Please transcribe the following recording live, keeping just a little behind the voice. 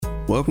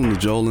Welcome to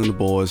Joel and the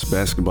Boys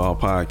Basketball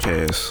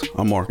Podcast.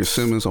 I'm Marcus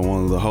Simmons. I'm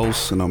one of the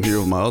hosts, and I'm here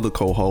with my other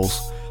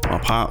co-host, my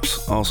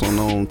pops, also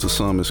known to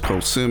some as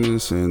Coach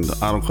Simmons, and the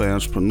autoclave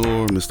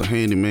entrepreneur, Mr.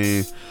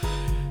 Handyman.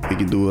 He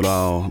can do it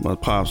all. My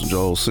pops,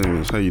 Joel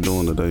Simmons. How you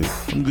doing today?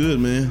 I'm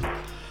good, man.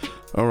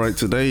 All right,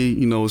 today,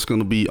 it's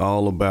going to be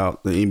all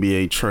about the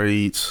NBA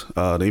trades,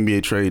 the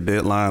NBA trade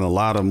deadline, a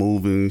lot of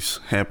movings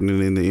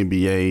happening in the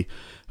NBA.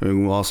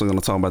 And we're also going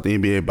to talk about the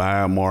NBA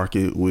buyout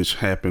market, which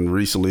happened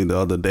recently the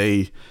other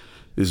day.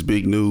 It's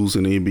big news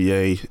in the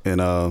NBA.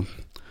 And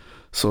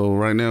so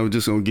right now we're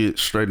just going to get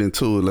straight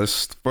into it.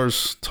 Let's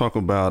first talk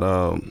about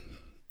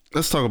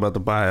the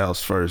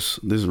buyouts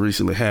first. This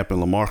recently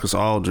happened. LaMarcus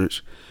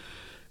Aldridge,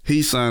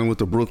 he signed with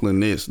the Brooklyn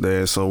Nets,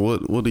 Dad. So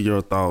what are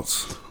your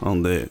thoughts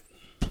on that?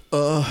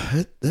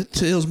 That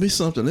tells me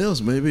something else.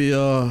 Maybe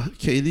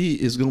KD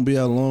is going to be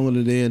out longer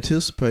than they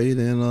anticipate,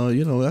 and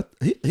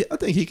I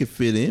think he can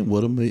fit in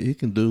with them. He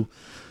can do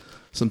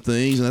some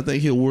things, and I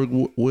think he'll work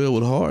well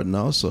with Harden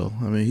also.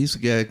 I mean, he's a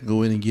guy who can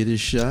go in and get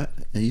his shot,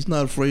 and he's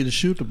not afraid to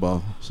shoot the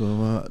ball.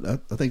 So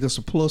I think that's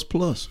a plus.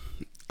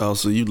 Oh,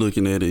 so you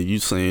looking at it, you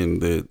saying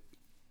that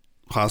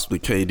possibly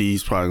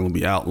KD's probably going to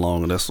be out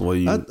longer. That's the way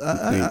you think.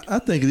 I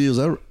think it is.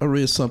 I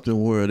read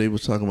something where they were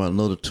talking about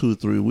another 2 or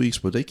 3 weeks,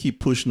 but they keep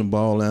pushing the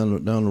ball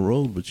down the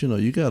road. But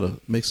you got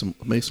to make some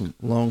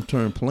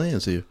long-term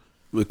plans here.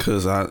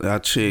 Because I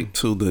checked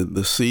too,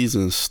 the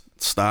season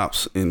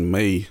stops in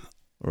May.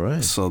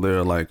 Right. So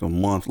they're like a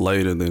month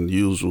later than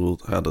usual.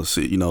 How the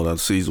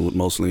season would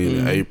mostly end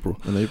in April.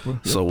 In April.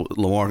 Yep. So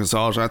LaMarcus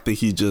Aldridge, I think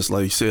he just,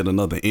 like you said,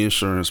 another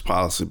insurance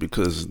policy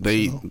because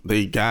they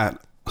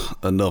got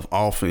enough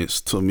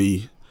offense to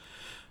me.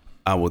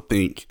 I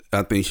think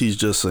he's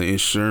just an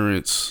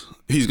insurance.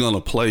 He's gonna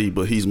play,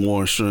 but he's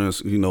more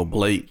insurance.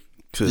 Blake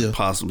could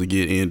possibly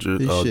get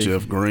injured.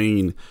 Jeff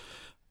Green,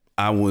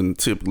 I wouldn't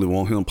typically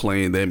want him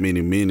playing that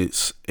many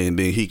minutes, and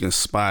then he can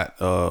spot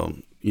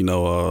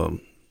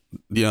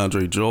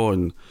DeAndre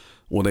Jordan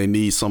when they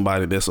need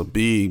somebody that's a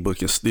big but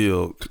can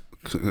still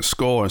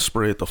score and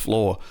spread the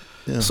floor.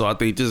 Yeah. So I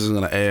think this is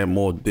going to add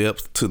more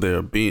depth to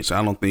their bench.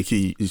 I don't think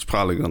he's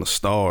probably going to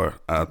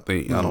start. I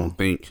don't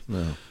think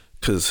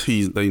because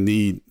they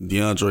need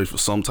DeAndre for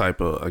some type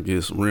of, I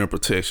guess, rim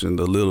protection.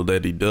 The little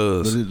that he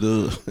does.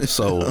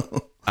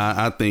 So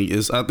I think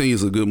it's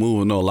a good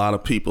move. I know a lot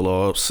of people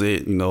are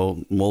upset,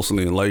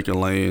 mostly in Laker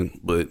land,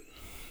 but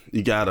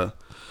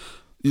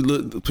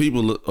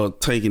people are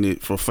taking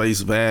it for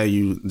face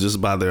value just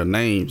by their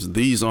names.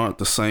 These aren't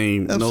the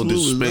same. Absolutely no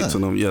disrespect to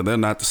them. Yeah, they're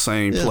not the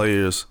same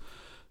players.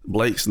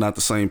 Blake's not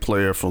the same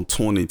player from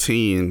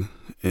 2010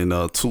 and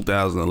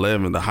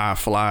 2011, the high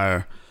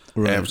flyer,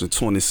 averaging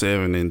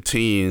 27 and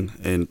 10,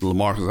 and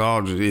LaMarcus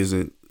Aldridge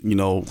isn't,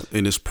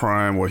 in his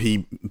prime where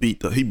he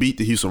beat the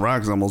Houston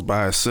Rockets almost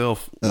by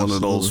himself. Absolutely. One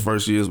of those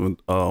first years when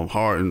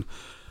Harden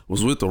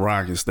was with the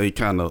Rockets, they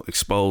kind of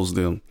exposed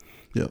them.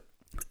 Yep.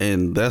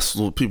 And that's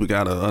what people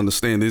got to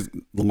understand.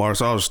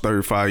 LaMarcus Aldridge is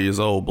 35 years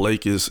old.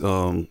 Blake is,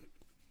 I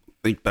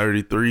think,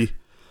 33,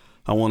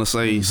 I want to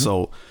say. Mm-hmm.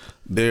 So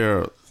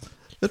they're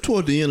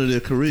toward the end of their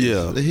career.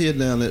 Yeah. They head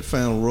down that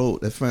final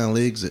road, that final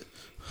exit.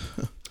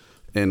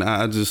 And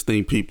I just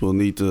think people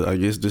need to, I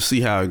guess, just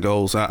see how it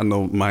goes. I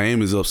know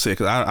Miami's upset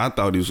because I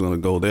thought he was going to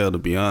go there, to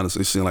be honest.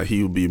 It seemed like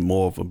he would be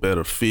more of a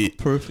better fit.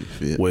 Perfect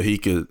fit. Where he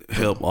could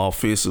help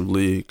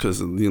offensively because,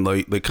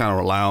 they kind of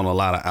rely on a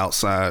lot of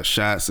outside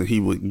shots and he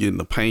would get in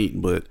the paint.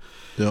 But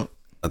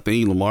I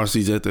think Lamar's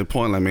at that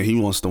point, like, man, he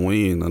wants to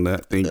win. And I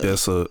think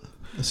that's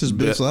his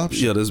best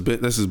option. Yeah,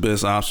 that's his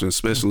best option,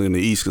 especially in the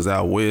East, because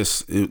out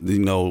West,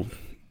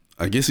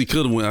 I guess he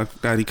could have went. I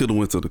forgot he could have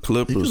went to the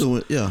Clippers.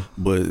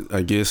 But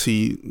I guess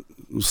he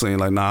was saying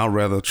like, nah, I'd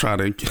rather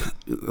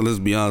let's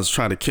be honest,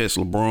 try to catch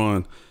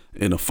LeBron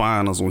in the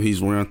finals when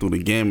he's running through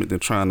the gamut than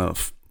trying to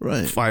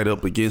fight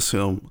up against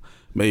him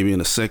maybe in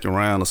the second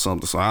round or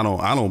something. So I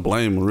don't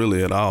blame him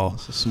really at all.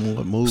 It's a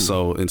smart move.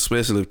 So, and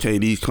especially if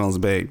KD comes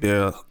back,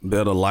 they're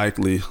the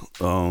likely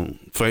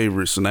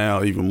favorites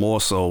now, even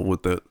more so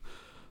with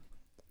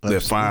their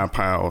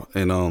firepower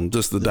and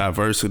just the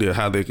diversity of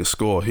how they can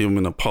score him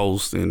in the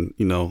post and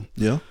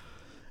Yeah.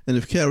 And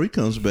if Kyrie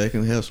comes back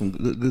and have some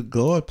good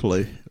guard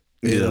play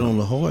on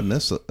the Harden,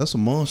 that's a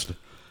monster.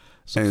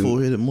 It's a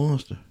four-headed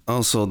monster.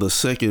 Also, the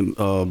second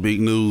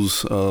big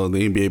news, the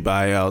NBA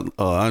buyout,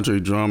 Andre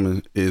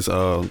Drummond is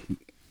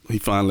he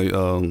finally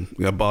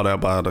got bought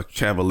out by the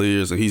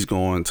Cavaliers and he's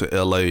going to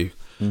LA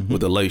with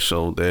the Late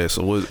Show there.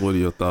 So what are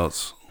your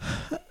thoughts?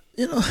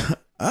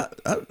 I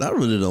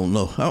really don't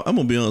know. I'm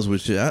gonna be honest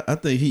with you. I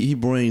think he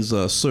brings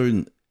a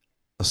certain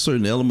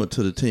element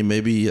to the team.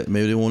 Maybe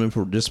they want him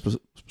for just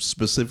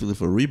specifically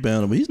for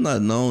rebounding, but he's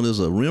not known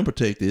as a rim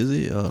protector, is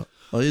he?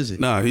 Or is he?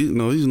 Nah,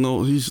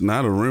 he's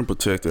not a rim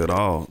protector at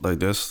all. Like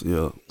that's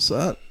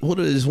So what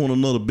do they just want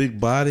another big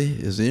body?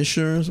 Is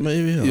insurance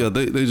maybe? Yeah,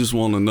 they just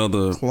want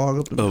another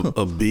clog up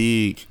a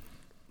big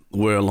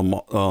where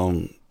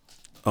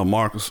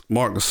Marc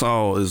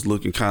Gasol is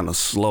looking kind of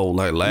slow,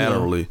 like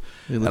laterally,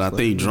 and I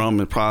think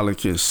Drummond probably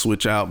can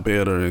switch out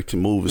better and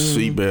can move his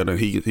feet better.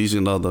 He's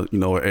another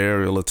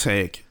aerial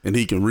attack, and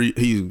he's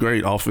a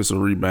great offensive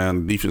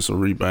rebounder, defensive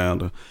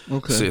rebounder,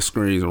 set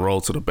screens and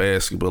roll to the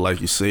basket. But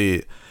like you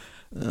said,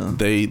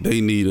 they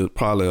need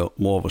probably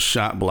more of a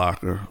shot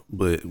blocker.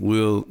 But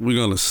we're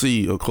gonna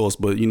see, of course.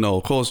 But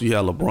of course, you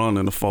have LeBron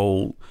in the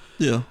fold.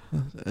 Yeah,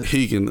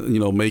 he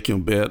can make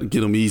him better,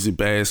 get him easy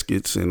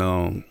baskets, and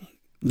and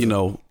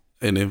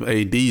if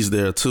AD's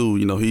there too,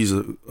 he's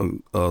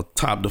a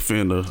top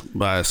defender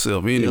by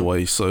himself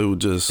anyway. So it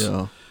would just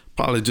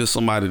probably just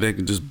somebody that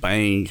can just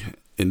bang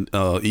and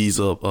ease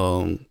up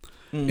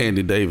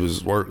Andy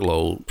Davis'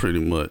 workload pretty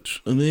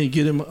much, and then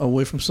get him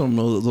away from some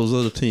of those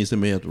other teams that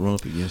may have to run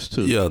up against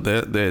too. Yeah,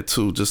 that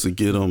too, just to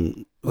get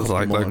him.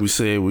 Like we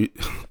said,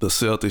 the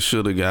Celtics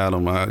should have got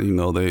him.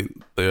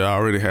 They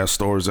already have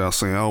stories out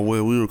saying, "Oh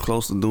well, we were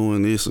close to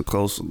doing this and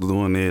close to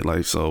doing that."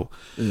 Like so,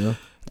 yeah.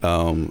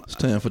 It's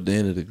time for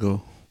Danny to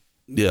go.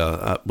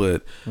 Yeah,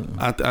 but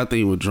I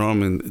think with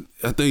Drummond,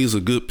 I think he's a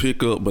good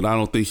pickup, but I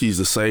don't think he's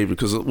the savior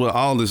because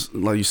all this,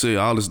 like you said,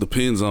 all this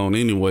depends on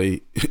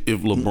anyway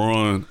if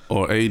LeBron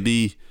or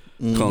AD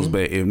comes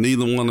back. If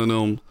neither one of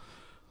them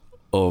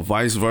or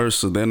vice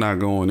versa, they're not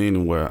going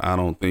anywhere. I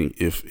don't think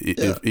if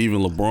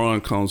even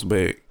LeBron comes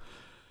back,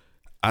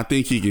 I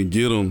think he can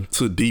get them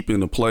to deep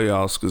in the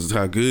playoffs because of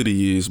how good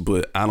he is.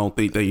 But I don't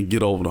think they can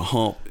get over the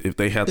hump if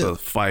they have to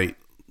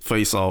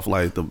face off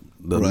like the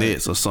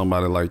Nets or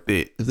somebody like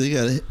that. If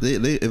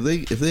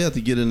they have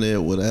to get in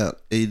there without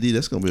AD,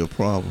 that's gonna be a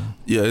problem.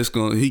 Yeah,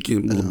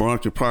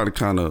 LeBron can probably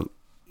kind of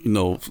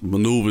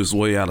maneuver his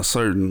way out of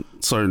certain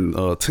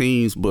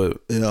teams,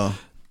 but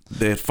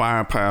that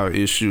firepower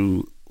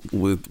issue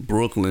with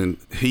Brooklyn,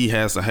 he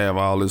has to have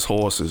all his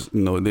horses.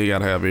 They got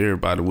to have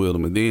everybody with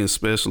him, and then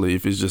especially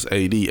if it's just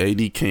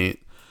AD can't,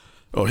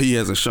 or he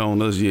hasn't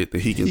shown us yet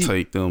that he can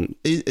take them.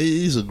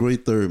 He's a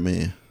great third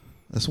man.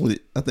 That's what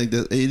I think.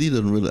 That AD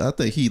doesn't really. I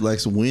think he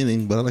likes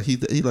winning, but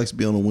he likes to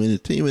be on a winning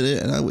team, and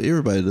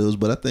everybody does.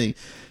 But I think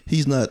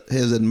he's not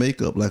has that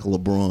makeup like a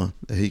LeBron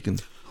that he can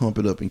hump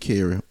it up and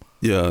carry him.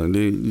 Yeah, and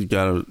then you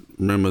gotta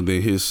remember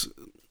that his.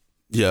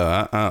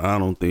 Yeah, I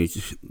don't think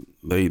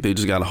they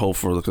just gotta hope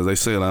for it because they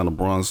say that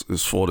LeBron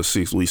is 4 to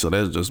 6 weeks, so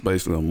that's just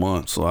basically a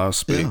month. So I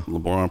expect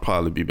LeBron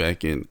probably be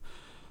back in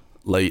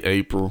late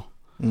April.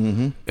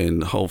 Mm-hmm.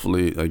 And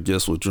hopefully, I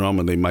guess with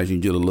Drummond, they might can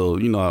get a little,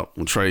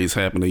 when trades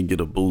happen, they can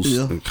get a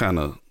boost and kind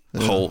of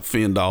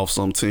fend off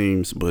some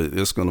teams. But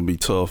it's going to be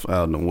tough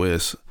out in the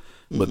West.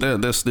 But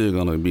they're still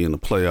going to be in the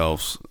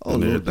playoffs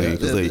and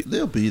everything.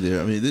 They'll be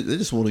there. I mean, they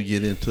just want to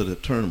get into the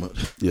tournament.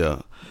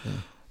 Yeah.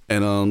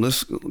 And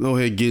let's go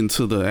ahead and get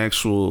into the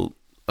actual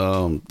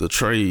the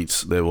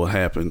trades that will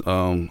happen.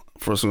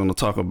 First, we're going to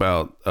talk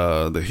about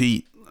the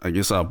Heat. I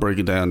guess I'll break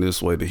it down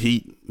this way. The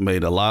Heat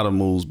made a lot of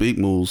moves, big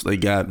moves. They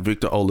got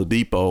Victor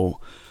Oladipo,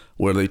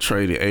 where they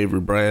traded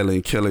Avery Bradley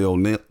and Kelly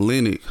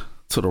Olynyk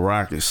to the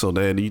Rockets. So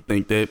do you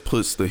think that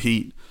puts the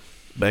Heat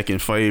back in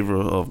favor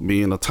of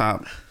being a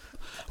top?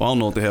 Well, I don't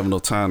know if they have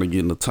enough time to get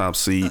in the top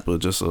seed,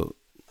 but just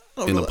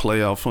in a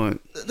playoff hunt.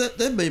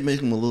 That may make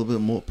him a little bit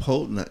more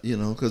potent,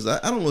 because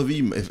I don't know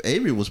if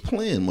Avery was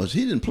playing much.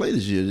 He didn't play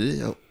this year, did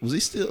he? Was he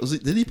still?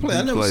 Did he play?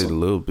 He played a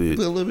little bit.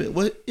 Well,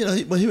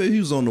 but he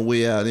was on the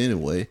way out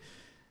anyway.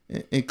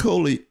 And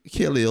Kelly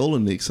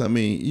Olynyk, I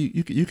mean,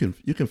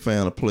 you can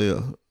find a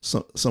player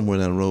somewhere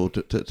down the road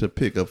to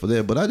pick up for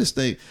that. But I just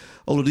think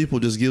Oladipo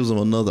just gives them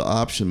another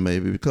option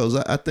maybe because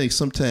I think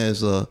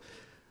sometimes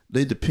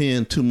they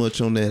depend too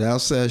much on that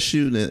outside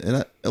shooting,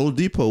 and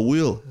Oladipo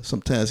will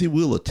sometimes he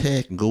will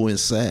attack and go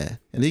inside,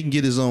 and he can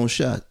get his own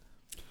shot.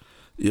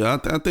 Yeah,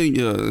 I think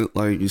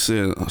like you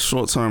said,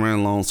 short term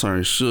and long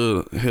term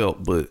should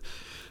help, but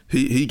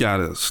he got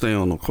to stay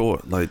on the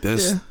court. Like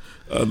that's,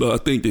 I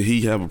think that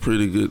he have a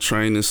pretty good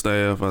training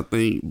staff. I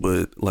think,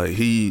 but like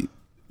he,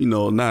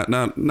 not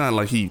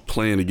like he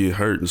playing to get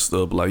hurt and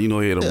stuff. But like he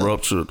had a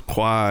ruptured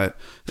quad,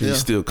 and he's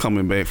still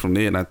coming back from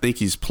that. And I think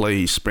he's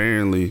played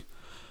sparingly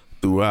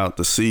throughout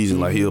the season.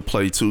 Like he'll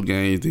play 2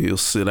 games, then he'll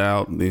sit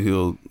out, and then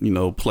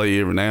he'll play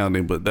every now and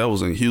then. But that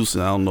was in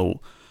Houston. I don't know.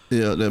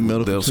 Yeah, that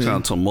was kind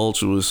of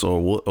tumultuous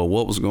or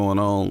what was going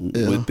on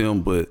with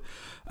them. But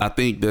I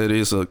think that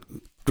is a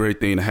great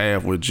thing to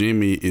have with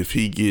Jimmy. If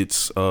he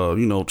gets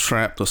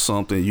trapped or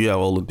something, you have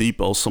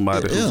Oladipo,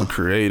 somebody who's a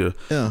creator,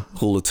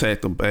 who'll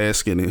attack the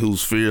basket and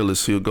who's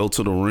fearless. He'll go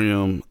to the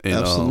rim. And,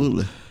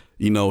 absolutely.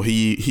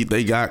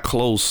 They got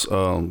close.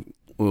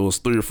 It was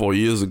 3 or 4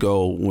 years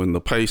ago when the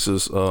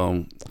Pacers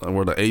were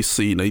the 8th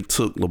seed. They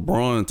took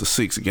LeBron to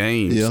 6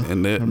 games,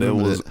 and that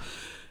was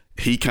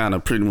he kind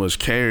of pretty much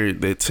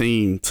carried that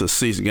team to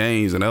 6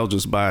 games, and that was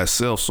just by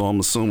itself. So I'm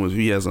assuming if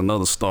he has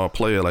another star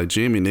player like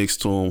Jimmy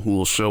next to him who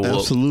will show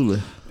up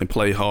and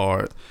play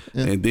hard,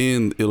 and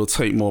then it'll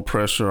take more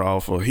pressure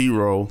off a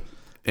hero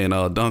and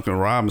Duncan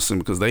Robinson,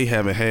 because they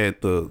haven't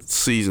had the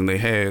season they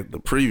had the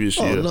previous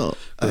year. Oh no,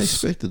 I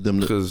expected them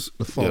to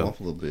fall off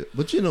a little bit,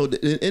 but you know,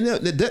 and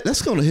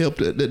that's going to help.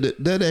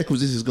 That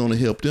acquisition is going to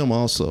help them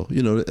also.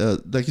 You know,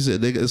 like you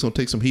said, it's going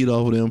to take some heat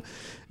off of them.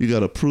 You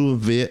got a proven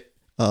vet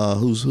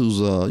who's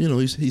you know,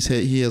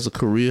 he has a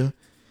career.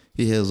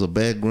 He has a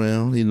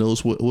background. He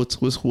knows what's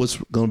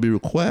going to be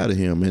required of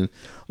him. And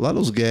a lot of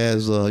those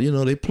guys, you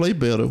know, they play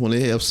better when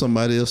they have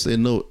somebody else. They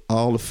know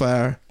all the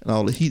fire and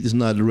all the heat is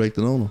not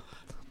directed on them.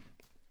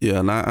 Yeah,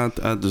 and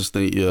I just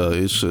think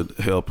it should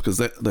help, because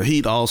the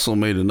Heat also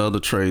made another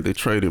trade. They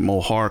traded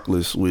Mo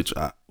Harkless, which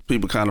I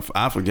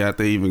forgot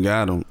they even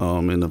got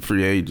him in the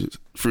free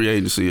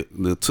agency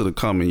to the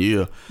coming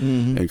year,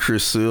 and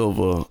Chris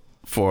Silva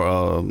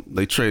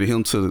they traded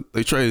them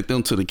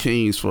to the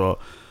Kings for.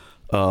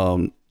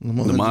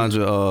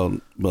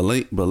 Nemanja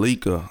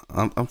Bjelica.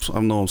 I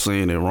know I'm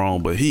saying it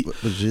wrong, but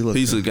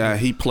he's a guy.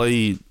 He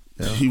played.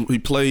 Yeah. He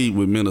played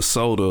with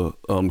Minnesota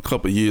a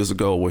couple of years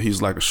ago, where he's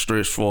like a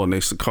stretch four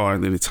next to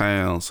Karl-Anthony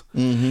Towns,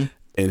 and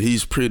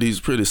he's pretty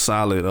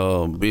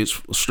solid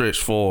bench stretch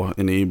four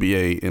in the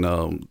NBA,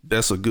 and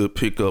that's a good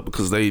pickup,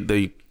 because they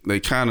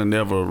kind of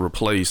never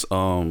replace.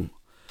 Oh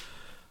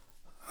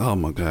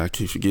my God, I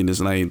keep forgetting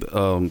his name.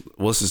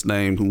 What's his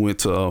name? Who went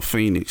to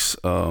Phoenix?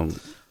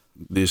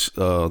 This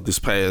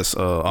past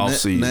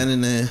offseason.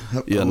 99.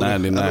 Yeah,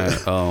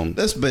 99.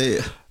 That's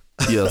bad.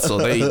 Yeah, so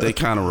they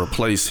kind of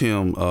replaced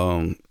him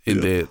in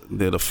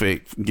that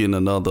effect, getting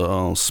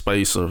another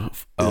spacer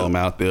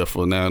out there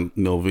for now. You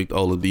know, Victor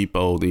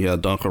Oladipo. Then you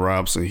had Duncan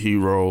Robinson,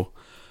 Hero,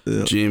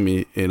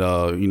 Jimmy, and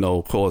you know,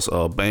 of course,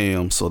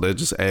 Bam. So that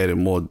just added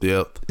more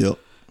depth. Yep.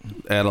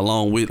 Add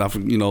along with,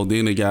 you know,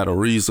 then they got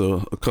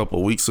Ariza a couple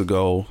of weeks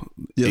ago,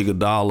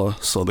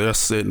 Iguodala. So they're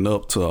setting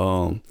up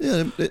to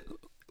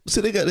See,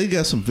 they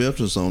got some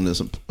veterans on there,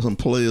 some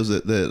players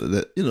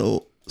that you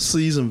know,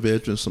 seasoned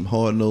veterans, some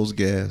hard nosed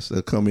guys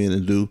that come in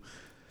and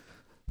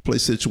play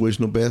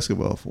situational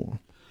basketball for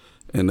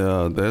them.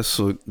 And that's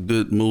a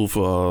good move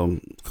for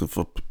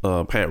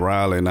Pat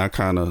Riley, and I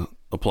kind of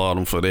applaud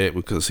him for that,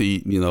 because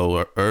he, you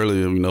know,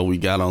 earlier, you know, we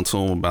got onto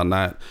him about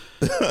not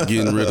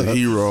getting rid of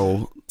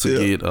Hero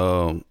to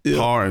get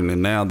Harden,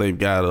 and now they've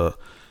got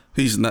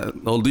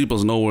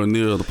Oladipo's nowhere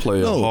near the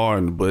player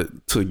Harden,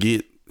 but to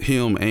get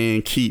him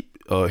and keep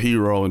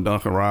Hero and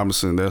Duncan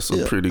Robinson, that's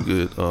a pretty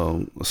good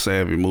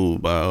savvy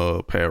move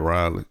by Pat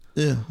Riley.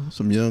 Yeah,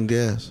 some young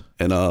guys.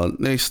 And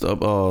next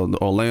up, the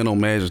Orlando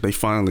Magic, they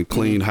finally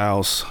cleaned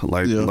house,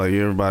 like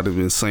everybody's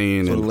been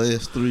saying for the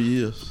last 3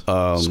 years,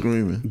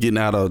 screaming, getting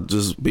out of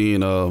just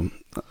being not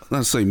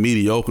to say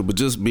mediocre, but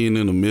just being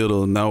in the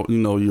middle. Now, you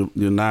know,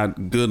 you're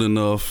not good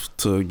enough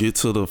to get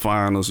to the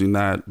finals. You're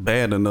not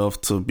bad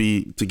enough to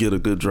get a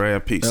good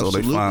draft pick.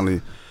 Absolutely. So they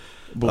finally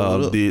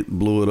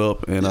blew it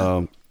up,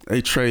 and they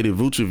traded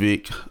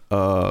Vucevic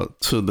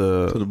to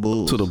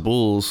the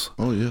Bulls.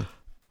 Oh yeah,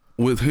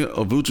 with him,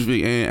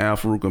 Vucevic and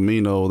Al-Farouq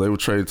Amino, they were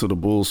traded to the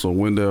Bulls. So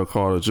Wendell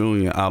Carter Jr.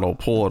 and Otto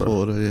Porter.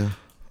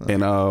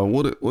 And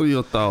what are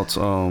your thoughts?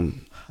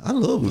 I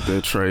love with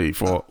that trade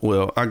for.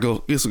 Well, I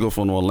guess to go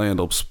from an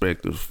Orlando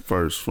perspective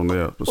first, from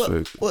their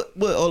perspective.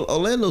 Well,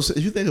 Orlando,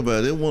 if you think about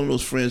it, they're one of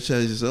those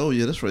franchises. Oh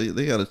yeah, that's right.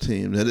 They got a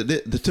team.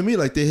 To me,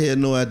 like, they had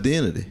no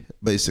identity.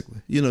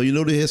 Basically, you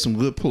know, they had some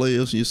good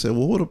players. And you say,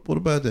 well, what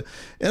about that?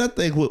 And I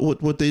think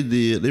what they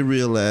did, they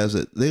realized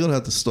that they're gonna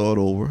have to start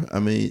over. I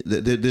mean,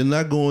 they're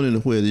not going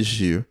anywhere this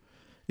year,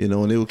 you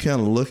know, and they were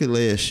kind of lucky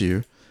last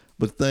year.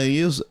 But the thing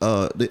is,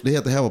 they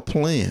have to have a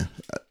plan.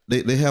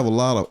 They have a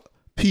lot of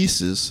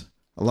pieces,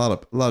 a lot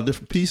of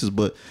different pieces,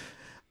 but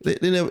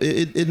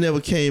it never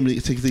came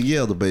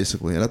together,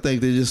 basically. And I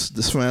think they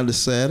just finally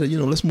decided, you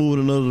know, let's move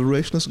in another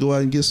direction. Let's go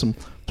out and get some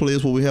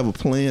players where we have a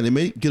plan. They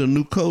may get a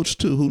new coach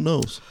too. Who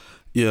knows?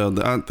 Yeah,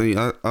 I think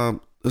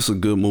it's a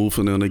good move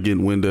for them. They're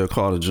getting Wendell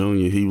Carter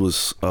Jr.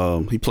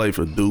 He played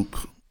for Duke,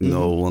 you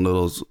know, one of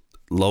those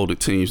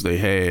loaded teams they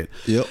had.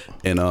 Yep.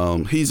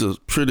 And he's a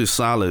pretty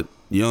solid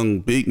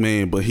young big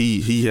man, but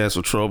he has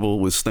some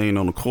trouble with staying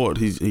on the court.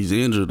 He's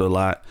injured a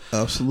lot.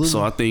 Absolutely.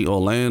 So I think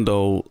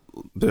Orlando,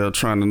 they're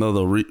trying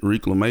another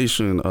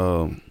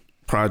reclamation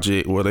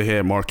project where they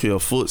had Markelle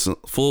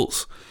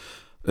Fultz.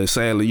 And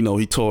sadly, you know,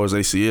 he tore his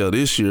ACL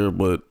this year,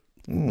 but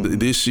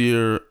this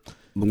year,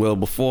 well,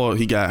 before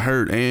he got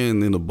hurt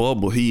and in the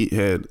bubble, he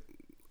had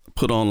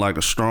put on like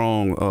a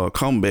strong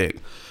comeback.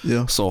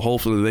 Yeah. So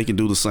hopefully they can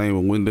do the same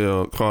with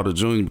Wendell Carter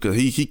Jr. because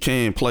he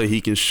can play.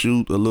 He can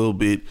shoot a little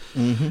bit.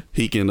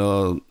 He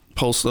can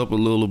post up a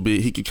little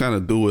bit. He can kind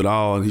of do it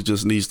all, and he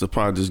just needs to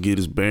probably just get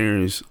his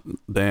bearings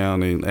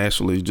down and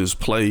actually just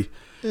play.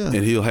 Yeah.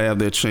 And he'll have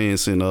that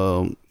chance in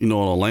in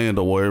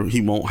Orlando where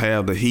he won't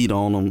have the heat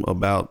on him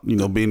about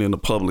being in the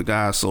public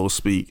eye, so to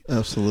speak.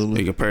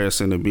 Absolutely. In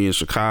comparison to being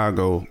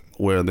Chicago,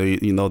 where they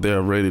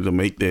they're ready to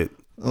make that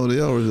they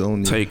already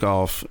own take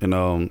off.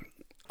 And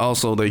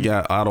also they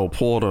got Otto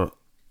Porter,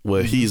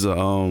 where he's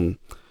a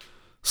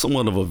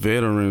somewhat of a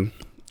veteran,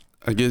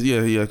 I guess.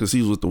 Yeah, because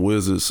he was with the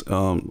Wizards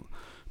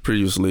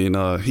previously,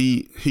 and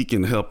he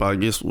can help, I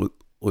guess,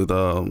 with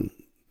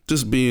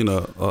just being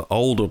a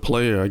older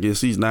player, I guess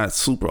he's not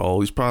super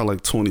old. He's probably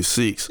like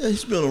 26. Yeah,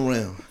 he's been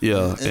around.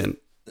 Yeah, and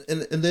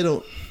they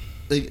don't.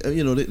 They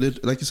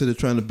like you said, they're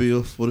trying to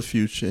build for the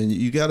future, and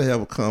you got to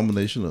have a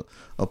combination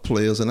of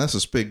players. And I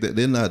suspect that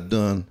they're not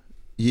done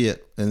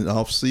yet. And in the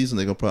off season,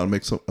 they're gonna probably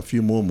make a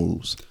few more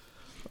moves.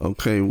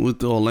 Okay,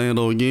 with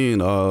Orlando again,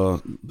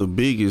 the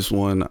biggest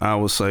one I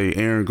would say,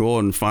 Aaron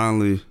Gordon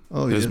finally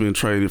has been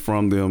traded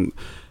from them.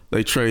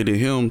 They traded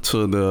him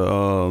to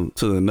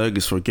the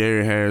Nuggets for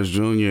Gary Harris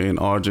Jr. and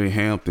R.J.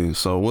 Hampton.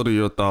 So, what are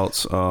your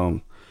thoughts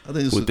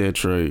with that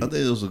trade? I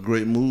think it was a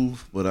great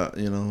move, but I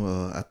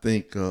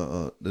think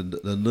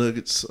the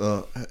Nuggets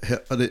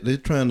they're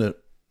trying to.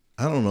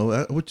 I don't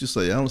know what you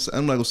say. I'm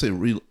not gonna say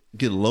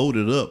get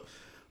loaded up,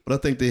 but I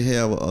think they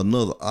have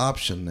another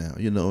option now.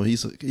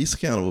 He's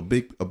kind of a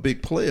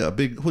big player.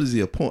 What is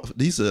he?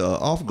 He's a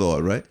off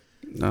guard, right?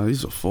 No,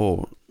 he's a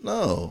forward.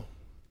 No.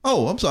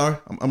 Oh, I'm sorry.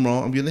 I'm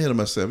wrong. I'm getting ahead of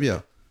myself.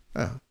 Yeah.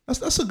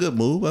 That's a good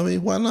move. I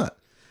mean, why not?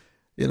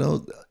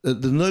 The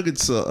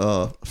Nuggets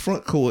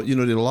front court. They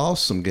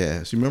lost some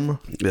guys. You remember?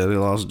 Yeah, they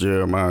lost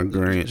Jeremiah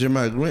Grant.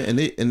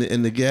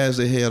 And the guys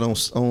they had on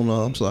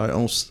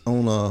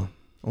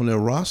their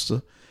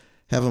roster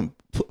haven't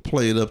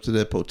played up to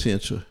their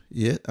potential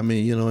yet. I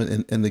mean,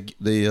 and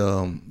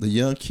the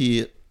young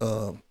kid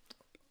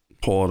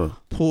Porter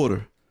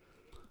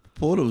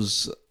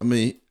was. I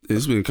mean.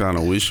 It's been kind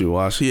of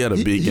wishy-washy. He had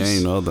a big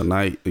game the other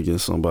night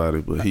against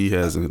somebody, but he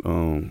hasn't.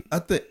 I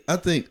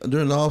think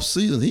during the off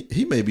season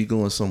he may be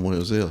going somewhere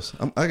else.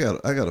 I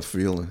got a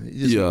feeling.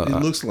 He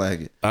looks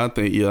like it. I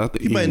think he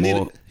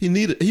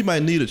might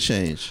need a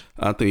change.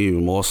 I think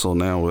even more so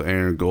now with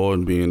Aaron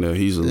Gordon being there.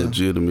 He's a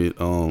legitimate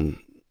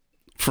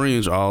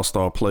fringe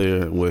all-star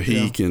player where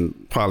he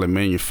can probably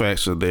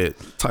manufacture that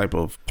type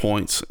of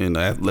points and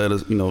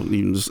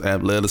even just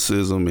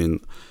athleticism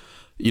and.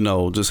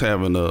 Just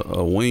having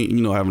a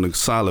wing, having a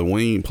solid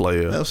wing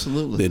player.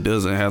 Absolutely. That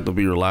doesn't have to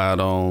be relied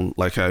on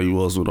like how he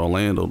was with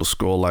Orlando to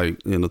score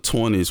like in the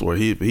 20s where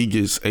if he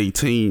gets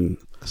 18,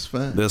 that's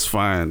fine. That's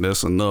fine.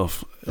 That's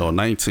enough. Or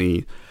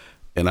 19.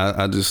 And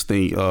I just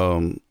think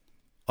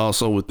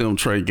also with them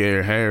trade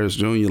Gary Harris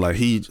Jr., like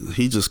he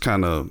just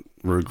kind of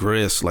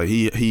regressed. Like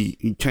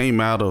he came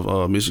out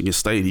of Michigan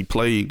State. He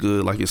played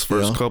good like his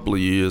first couple of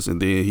years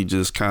and then he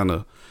just kind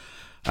of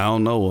I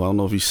don't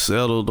know if he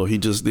settled or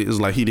it's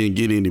like he didn't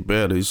get any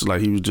better. It's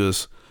like he was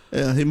just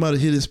he might have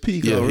hit his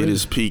peak. Yeah, hit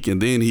his peak,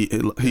 and then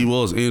he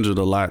was injured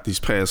a lot these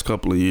past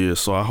couple of years.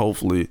 So I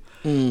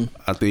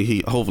think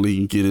he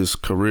can get his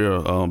career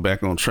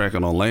back on track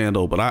in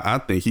Orlando. But I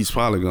think he's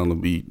probably gonna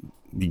be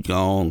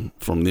gone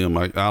from them.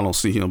 I don't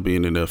see him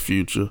being in their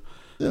future,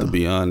 to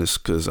be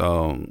honest. Because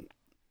or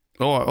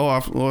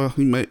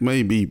he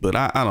may be, but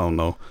I don't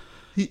know.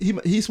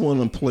 He's one of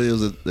them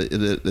players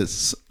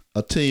that's.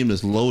 A team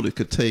that's loaded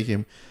could take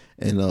him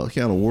and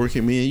kind of work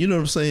him in. You know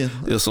what I'm saying?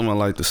 Yeah, someone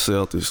like the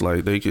Celtics,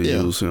 like they could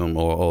use him,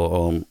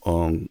 or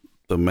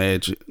the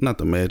Magic, not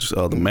the Magic,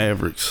 the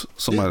Mavericks,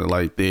 somebody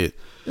like that.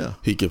 Yeah,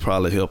 he could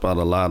probably help out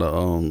a lot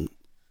of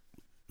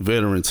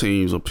veteran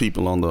teams or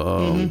people on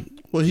the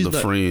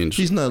fringe.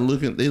 He's not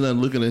looking. They're not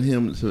looking at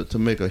him to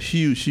make a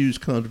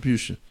huge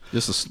contribution.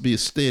 Just to be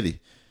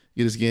steady,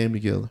 get his game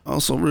together.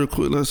 Also, real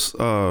quick, let's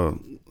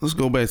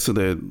go back to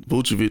that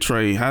Vucevic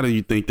trade. How do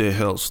you think that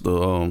helps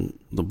the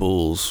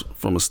Bulls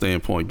from a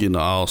standpoint getting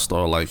an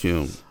all-star like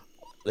him?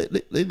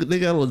 They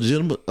got a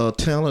legitimate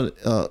talent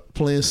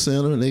playing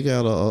center, and they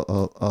got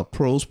a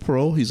pros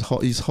pro.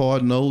 He's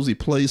hard nosed. He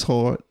plays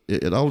hard.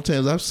 At all the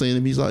times I've seen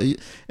him, he's like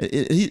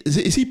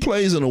he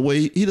plays in a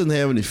way he doesn't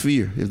have any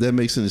fear. If that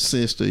makes any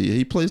sense to you,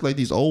 he plays like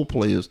these old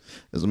players.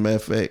 As a matter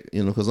of fact,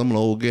 because I'm an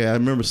old guy. I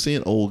remember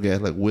seeing old guys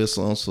like Wes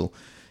Unseld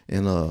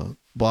and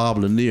Bob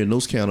Lanier and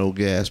those kind of old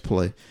guys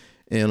play.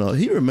 And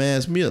he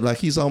reminds me of like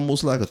he's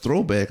almost like a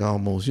throwback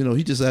almost.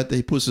 He just out there,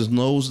 he puts his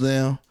nose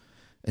down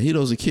and he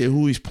doesn't care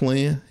who he's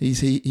playing.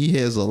 He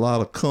has a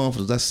lot of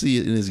confidence. I see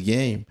it in his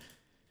game,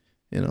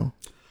 And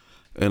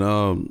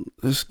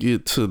let's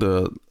get to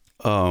the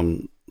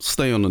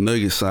stay on the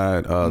Nuggets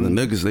side. The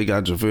Nuggets, they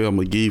got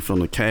JaVale McGee from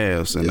the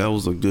Cavs, and that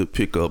was a good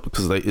pickup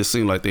because it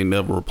seemed like they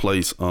never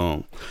replaced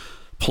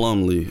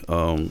Plumlee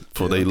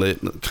they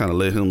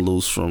let him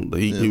loose from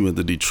he went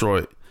to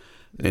Detroit.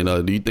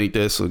 And do you think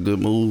that's a good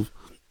move?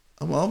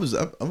 We always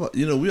talk about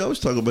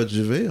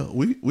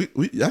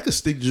JaVale. I could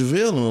stick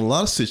JaVale in a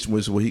lot of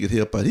situations where he could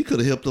help out. He could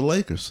have helped the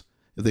Lakers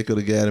if they could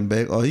have got him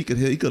back, or he could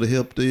have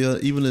helped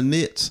even the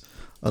Nets,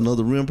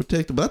 another rim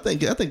protector. But I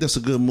think that's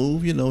a good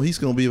move. He's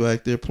going to be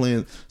back there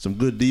playing some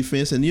good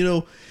defense, and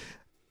the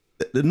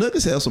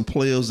Nuggets have some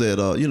players that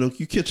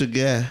you catch a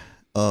guy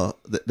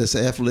that's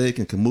athletic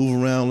and can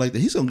move around like that.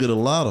 He's going to get a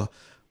lot of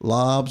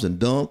lobs and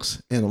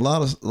dunks and a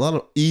lot of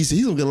easy.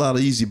 He's gonna get a lot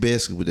of easy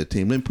baskets with that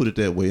team. Let me put it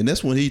that way. And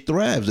that's when he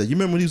thrives. You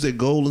remember when he was at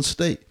Golden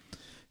State?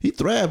 He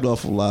thrived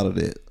off a lot of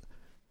that.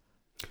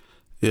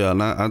 Yeah,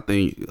 and I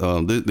think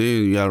then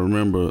you got to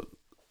remember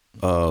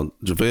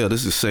JaVale. This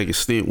is his second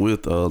stint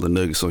with the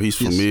Nuggets, so he's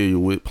familiar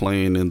with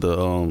playing in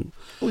the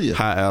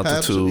high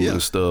altitude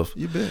and stuff.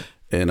 You bet.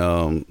 And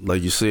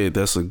like you said,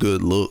 that's a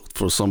good look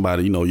for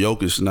somebody.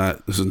 Jokic is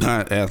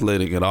not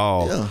athletic at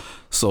all. Yeah.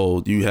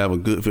 So you have a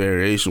good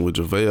variation with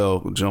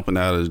JaVale jumping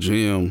out of the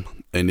gym,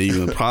 and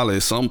even probably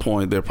at some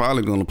point they're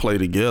probably going to play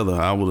together.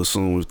 I would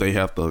assume if they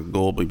have to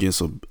go up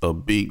against a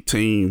big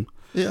team.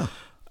 Yeah.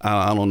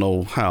 I don't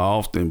know how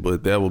often,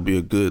 but that would be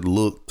a good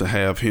look to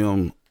have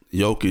him.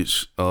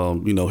 Jokic,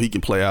 he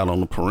can play out on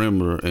the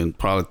perimeter and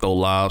probably throw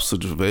lobs to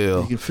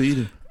JaVale. You can feed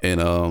him.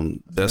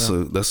 And that's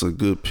a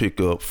good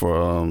pickup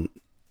for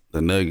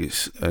the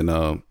Nuggets. And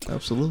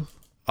absolutely.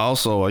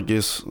 Also, I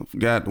guess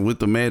forgot with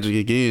the Magic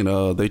again.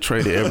 They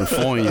traded Evan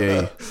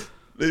Fournier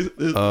to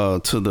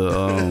the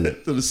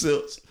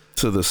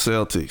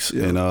Celtics,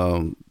 Yeah.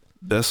 and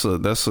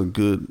that's a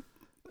good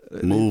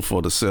move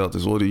for the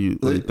Celtics. What do you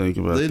think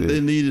about that? They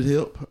needed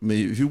help. I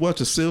mean, if you watch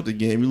a Celtic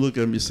game, you look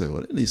at them, you say,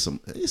 "Well, they need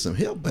some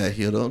help back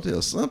here, don't they,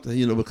 or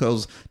something?"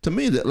 Because to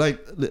me, that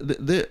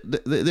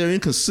they're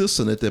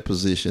inconsistent at their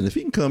position. If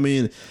he can come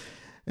in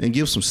and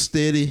give some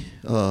steady,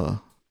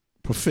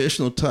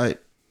 professional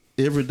type,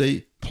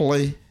 everyday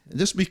play, and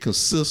just be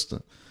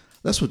consistent,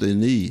 that's what they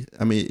need.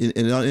 I mean,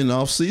 in the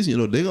off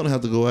season, they're gonna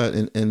have to go out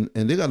and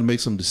they got to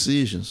make some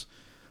decisions.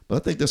 But I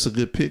think that's a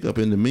good pickup.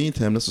 In the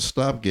meantime, that's a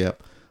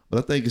stopgap.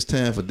 But I think it's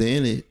time for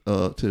Danny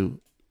to,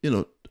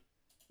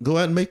 go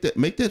out and make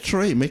that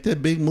trade, make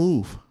that big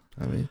move.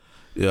 I mean,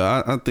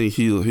 yeah, I think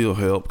he'll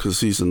help because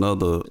he's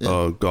another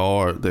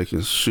guard that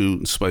can shoot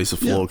and space the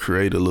floor,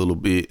 create a little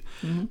bit.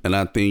 Mm-hmm. And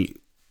I think,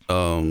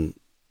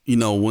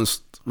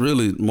 once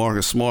really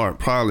Marcus Smart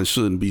probably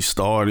shouldn't be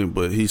starting,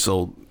 but he's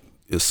so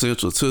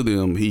essential to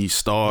them, he's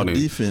starting.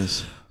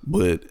 Defense.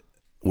 But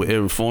with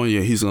Evan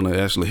Fournier, he's going to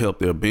actually help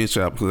their bench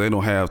out because they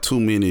don't have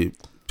too many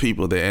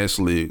people that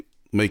actually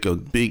make a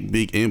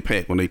big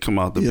impact when they come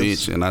out the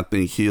bench, and I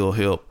think he'll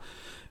help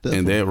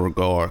in that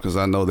regard because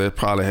I know that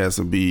probably has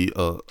to be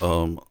a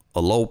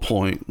low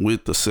point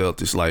with the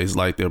Celtics. It's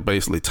like they're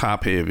basically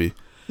top heavy,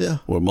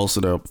 where most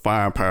of their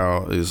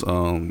firepower is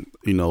they're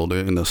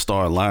in the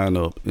star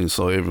lineup, and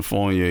so Evan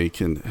Fournier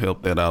can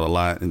help that out a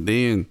lot. And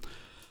then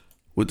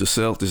with the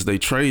Celtics, they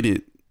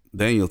traded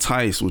Daniel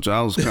Tice, which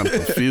I was kind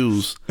of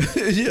confused.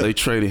 They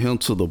traded him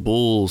to the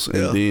Bulls,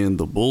 and then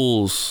the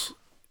Bulls,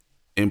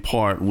 in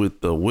part with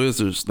the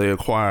Wizards, they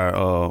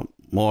acquired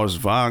Mars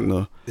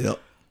Wagner. Yep.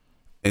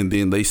 And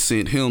then they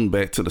sent him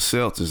back to the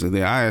Celtics. And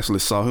then I actually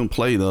saw him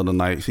play the other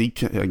night. I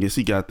guess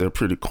he got there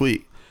pretty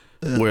quick.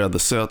 Where the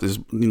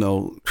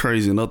Celtics,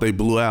 crazy enough, they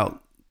blew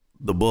out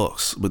the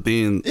Bucks. But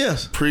then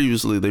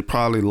previously they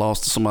probably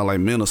lost to somebody like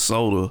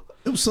Minnesota.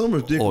 It was some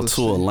ridiculous.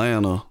 Or to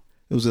Atlanta.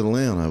 It was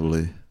Atlanta, I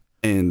believe.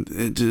 And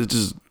it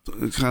just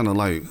kind of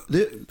like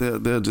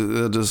they're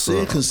just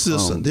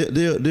inconsistent.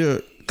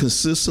 They're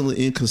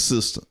consistently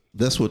inconsistent.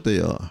 That's what they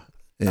are.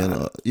 And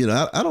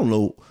I don't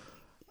know.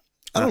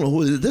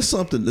 There's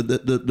something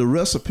the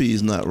recipe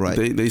is not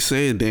right. They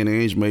said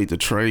Danny Ainge made the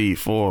trade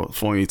for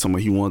Fournier.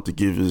 He wanted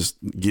to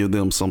give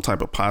them some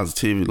type of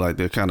positivity, like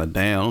they're kind of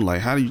down.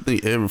 Like, how do you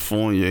think Evan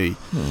Fournier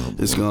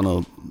is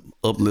gonna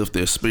uplift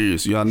their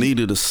spirits? Y'all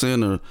needed a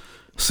center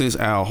since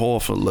Al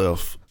Horford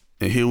left.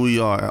 And here we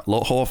are.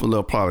 Horford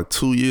left probably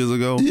 2 years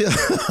ago. Yeah,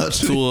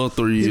 2 or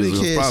 3 years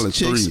ago. Probably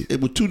 3.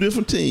 It was two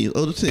different teams.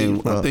 Other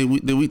teams. And I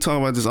think we talk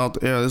about this out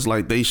the air. It's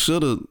like they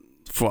should have,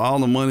 for all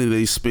the money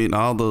they spent,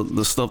 all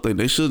the stuff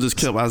they should have just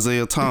kept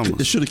Isaiah Thomas.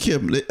 They should have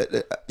kept.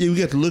 You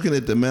got to looking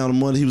at the amount of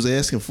money he was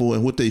asking for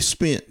and what they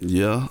spent.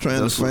 Yeah,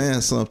 trying to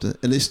find something,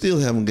 and they still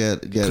haven't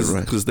got it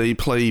right. Because they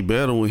played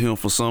better with him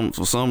for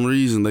some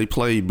reason. They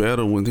played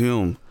better with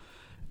him,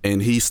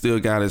 and he still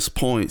got his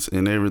points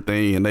and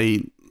everything. And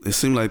it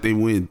seemed like they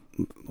went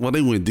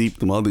deep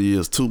them other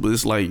years too, but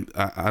it's like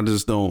I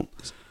just don't.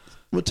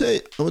 I'm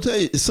gonna tell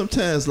you.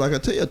 Sometimes, like I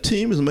tell you, a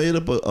team is made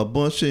up of a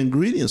bunch of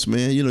ingredients,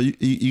 man.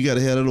 You got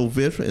to have that old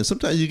veteran, and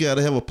sometimes you got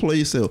to have a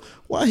player say,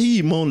 "Why he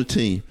even on the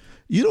team?"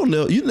 You don't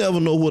know. You never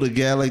know what a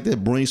guy like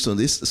that brings to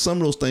them. Some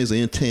of those things are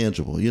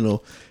intangible.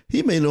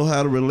 He may know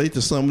how to relate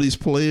to some of these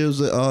players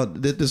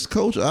that this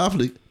coach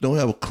obviously don't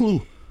have a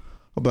clue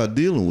about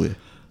dealing with.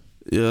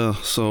 Yeah.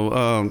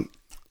 So.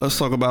 Let's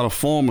talk about a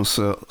former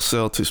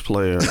Celtics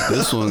player.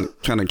 This one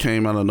kind of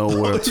came out of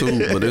nowhere too,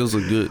 but it was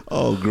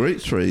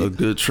great trade. A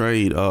good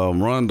trade.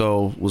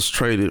 Rondo was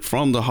traded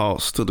from the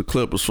Hawks to the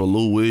Clippers for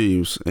Lou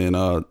Williams, and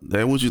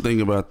what you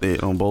think about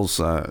that on both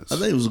sides? I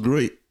think it was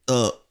great.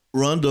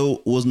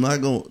 Rondo was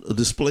not going to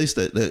displace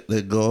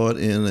that guard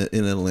in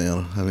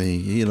Atlanta. I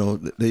mean,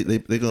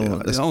 they're going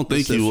to. I don't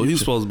think he was. He's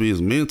supposed to be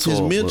his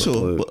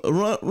mentor. But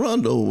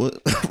Rondo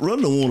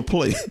want to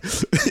play.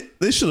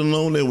 They should have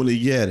known that when they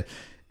got it.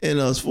 And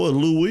as far as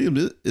Lou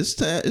Williams, it's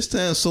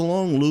time. So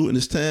long, Lou, and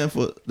it's time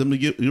for them to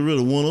get rid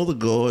of one other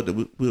guard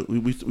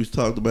that we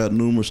talked about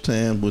numerous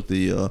times with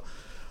the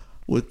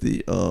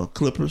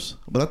Clippers.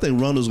 But I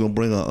think Rondo's going to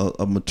bring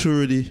a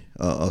maturity,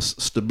 a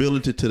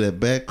stability to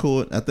that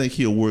backcourt. I think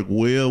he'll work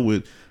well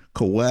with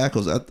Kawhi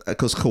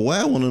because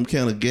Kawhi, one of them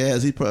kind of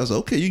guys, he probably said,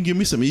 okay, you can give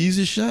me some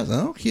easy shots.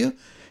 I don't care.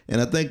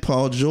 And I think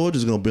Paul George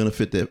is going to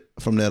benefit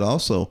from that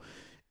also.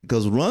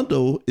 because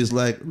Rondo is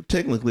like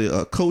technically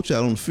a coach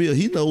out on the field.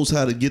 He knows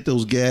how to get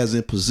those guys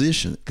in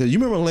position. Because you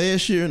remember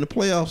last year in the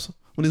playoffs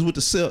when he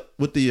was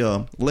with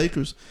the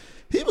Lakers,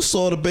 he was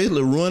sort of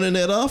basically running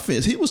that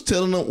offense. He was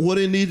telling them what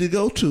they needed to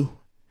go to,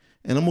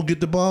 and I'm gonna get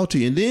the ball to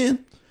you. And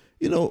then,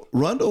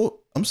 Rondo,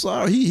 I'm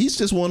sorry, he's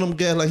just one of them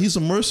guys. Like, he's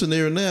a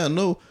mercenary now, I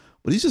know,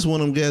 but he's just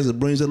one of them guys that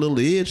brings that little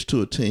edge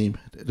to a team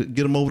to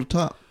get them over the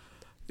top.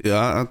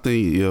 Yeah, I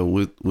think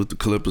with the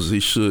Clippers,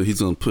 he's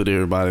gonna put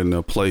everybody in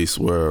their place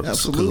where,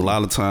 because a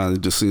lot of times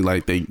it just seems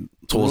like they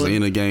towards the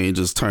end of the game it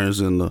just turns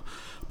into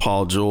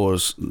Paul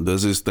George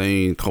does his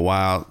thing,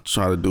 Kawhi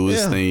try to do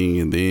his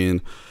thing, and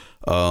then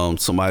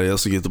somebody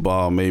else will get the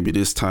ball maybe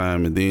this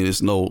time, and then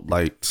it's no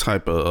like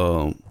type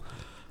of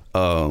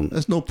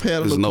there's no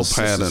pattern. There's no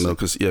pattern of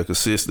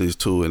consistency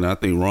to it, and I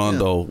think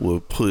Rondo will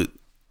put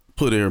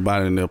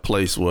everybody in their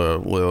place where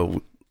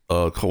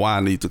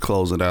Kawhi needs to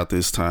close it out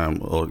this time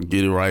or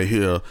get it right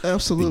here.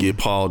 Absolutely. And get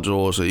Paul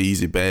George an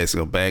easy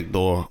basket, a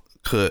backdoor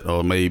cut,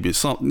 or maybe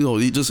something,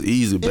 just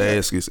easy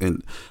baskets,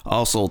 and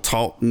also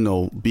talk,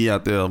 be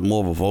out there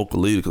more of a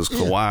vocal leader, because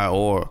Kawhi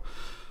or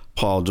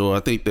Paul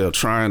George, I think they're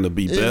trying to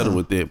be better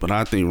with it, but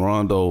I think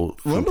Rondo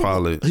can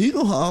probably, he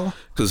gonna holler,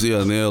 because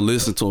they'll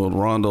listen to him.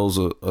 Rondo's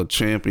a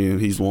champion.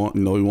 He's won,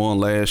 he won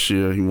last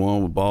year. He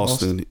won with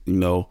Boston.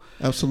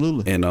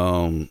 Absolutely, and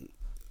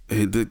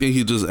I think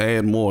he just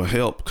add more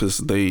help, because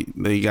they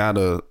got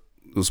it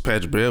was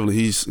Patrick Beverly.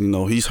 He's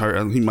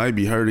hurt. He might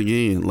be hurt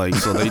again. Like,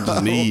 so they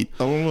just need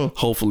I don't know.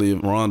 Hopefully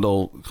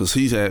Rondo, because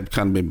he's had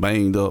kind of been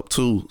banged up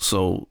too.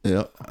 So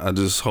I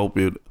just hope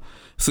it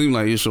seems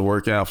like it should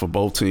work out for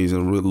both teams.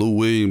 And with Lou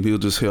Williams, he'll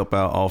just help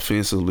out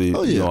offensively,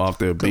 off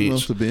their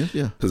bench.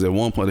 Because at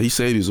one point he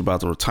said he was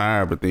about to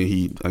retire, but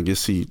then I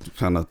guess he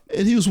kind of,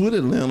 and he was with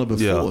Atlanta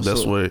before. Yeah,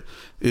 that's where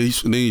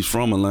he's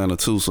from Atlanta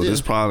too. So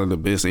this probably the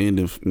best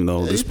ending.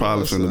 This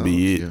probably going to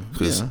be it,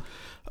 because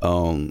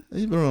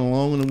he's been around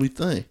longer than we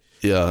think.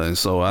 Yeah, and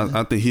so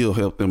I think he'll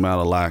help them out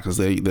a lot, because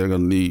they're gonna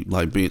need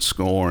like bench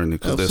scoring,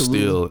 because they're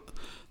still.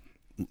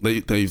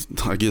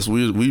 I guess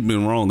we've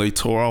been wrong. They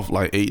tore off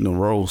like 8 in a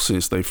row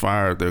since they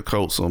fired their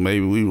coach, so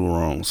maybe we were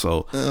wrong.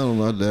 So I don't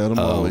know, Dad. I'm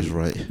always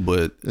right.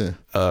 But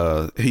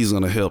he's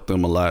gonna help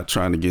them a lot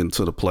trying to get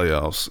into the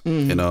playoffs.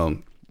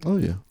 And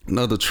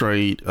another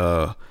trade,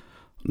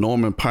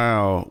 Norman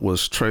Powell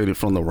was traded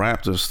from the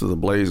Raptors to the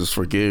Blazers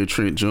for Gary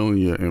Trent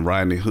Jr. and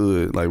Rodney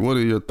Hood. Like, what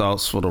are your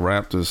thoughts for the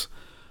Raptors?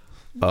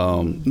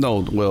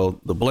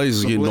 The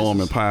Blazers get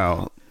Norman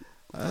Powell.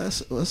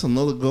 That's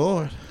another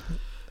guard.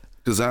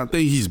 Because I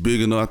think he's big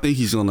enough. I think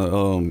he's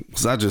gonna.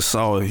 Because I just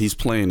saw it. He's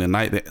playing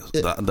tonight.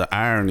 The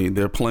irony,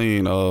 they're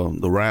playing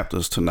the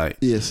Raptors tonight.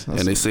 Yes, and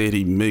they said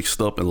he mixed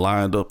up and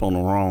lined up on the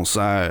wrong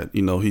side.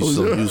 He's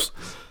so used.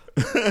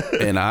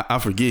 And I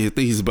forget. I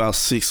think he's about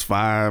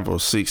 6'5" or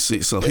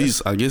 6'6". So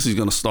I guess he's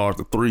gonna start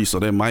the 3. So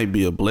that might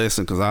be a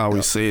blessing, because I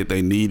always said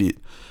they needed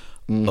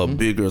a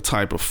bigger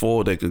type of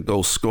forward that could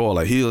go score.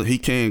 Like he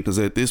can, because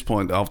at this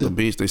point off the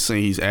bench they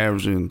saying he's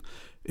averaging.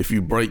 If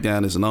you break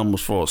down his numbers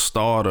for a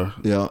starter,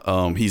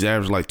 he's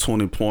averaging like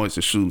 20 points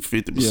and shooting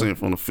 50%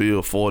 from the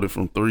field, 40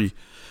 from 3.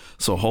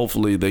 So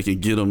hopefully they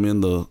can get him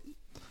in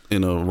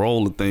a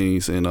roll of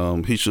things,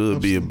 and he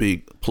should be a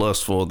big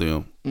plus for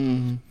them.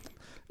 Mm-hmm.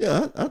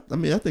 Yeah, I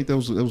think that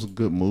was a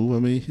good move. I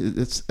mean,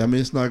 it's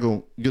not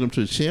gonna get him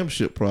to the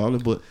championship probably,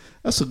 but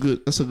that's a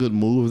good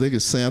move. If they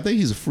could say, I think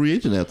he's a free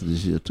agent after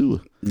this year too.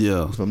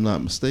 Yeah, if I'm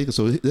not mistaken.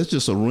 So that's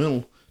just a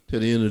rental to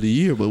the end of the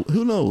year, but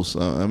who knows?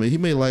 I mean, he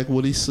may like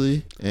what he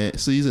sees,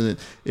 and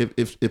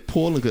if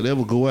Portland could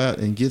ever go out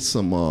and get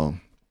some, I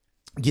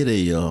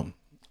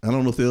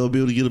don't know if they'll be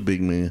able to get a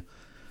big man.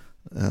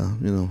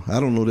 I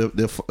don't know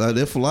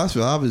their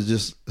philosophy. Obviously,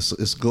 just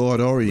it's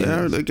guard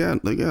oriented. They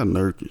got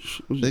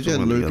Nurkic. They got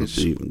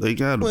Nurkic. They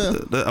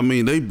got. I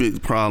mean, they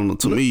big problem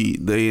to me.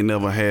 They ain't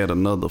never had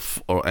another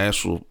or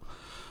actual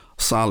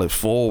solid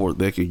forward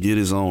that could get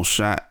his own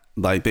shot.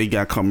 Like, they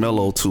got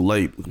Carmelo too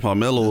late.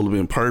 Carmelo would have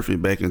been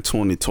perfect back in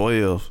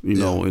 2012,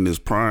 in his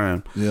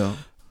prime. Yeah.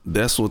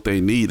 That's what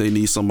they need. They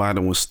need somebody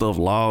with stuff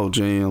log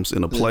jams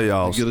in the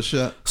playoffs. Get a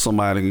shot.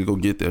 Somebody can go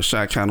get their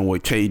shot, kind of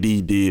what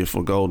KD did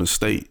for Golden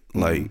State.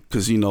 Like,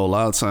 because, a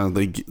lot of times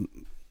they get,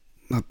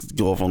 not to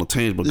go off on a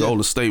tangent, but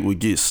Golden State would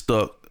get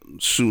stuck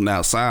shooting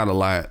outside a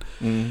lot.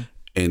 Mm-hmm.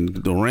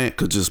 And Durant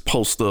could just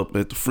post up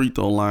at the free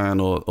throw line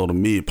or the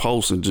mid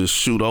post and just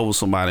shoot over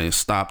somebody and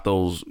stop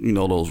those,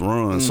 those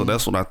runs. So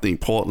that's what I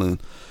think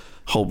Portland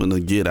hoping to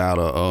get out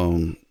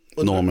of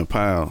Norman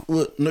Powell.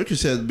 Well,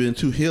 Nurkic has been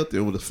too healthy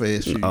over the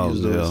past few years.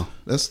 Yeah.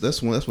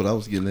 That's what I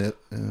was getting at.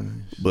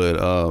 But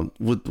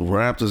with the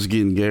Raptors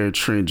getting Gary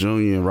Trent Jr.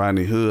 and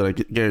Rodney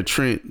Hood, Gary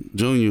Trent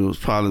Jr. was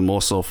probably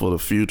more so for the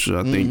future.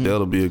 I think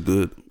that'll be a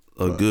good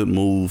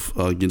move,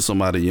 getting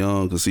somebody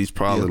young, because he's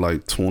probably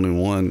like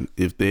 21,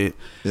 if that.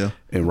 Yeah.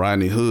 And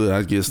Rodney Hood,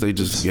 I guess they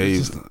just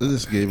gave.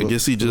 I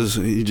guess he just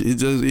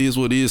is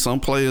what he is. Some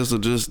players are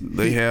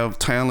they have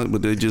talent,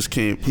 but they just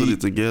can't put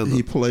it together.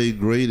 He played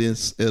great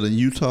at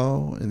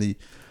Utah, and he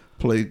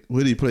played.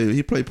 Where did he play?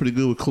 He played pretty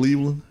good with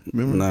Cleveland.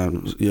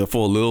 Remember? Yeah,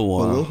 for a little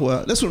while. For a little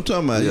while. That's what I'm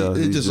talking about. Yeah,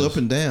 it's just up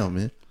and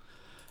down,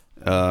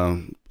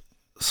 man.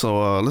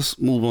 So let's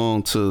move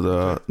on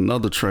to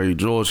another trade.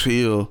 George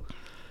Hill,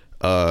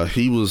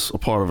 he was a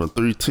part of a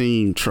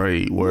 3-team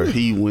trade where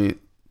he went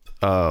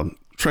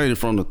traded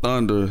from the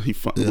Thunder. He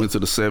went to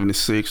the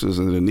 76ers,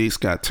 and the Knicks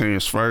got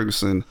Terrence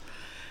Ferguson.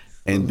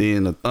 And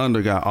then the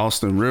Thunder got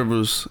Austin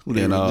Rivers, who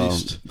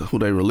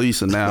they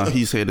released, and now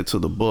he's headed to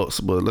the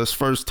Bucks. But let's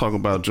first talk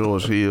about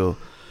George Hill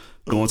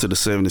going to the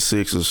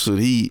 76ers. Should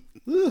he?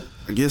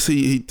 I guess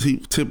he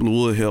typically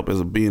would help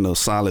as being a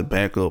solid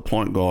backup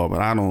point guard, but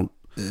I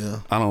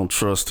don't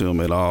trust him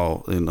at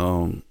all.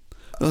 And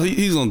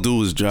he's gonna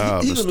do his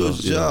job. He's gonna do his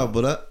job,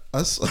 but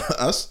I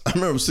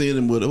remember seeing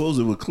him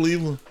with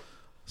Cleveland.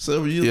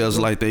 Several years ago. It's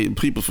like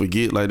people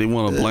forget, like they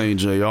want to blame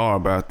JR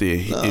about that.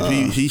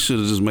 If he should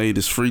have just made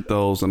his free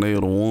throws and they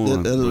would have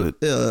won.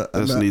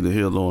 That's neither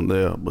here nor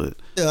there. But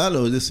I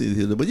know this is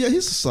here, but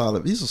he's a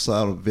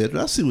solid veteran.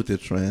 I see what they're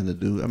trying to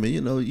do. I mean,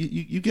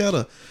 you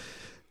gotta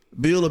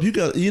build up.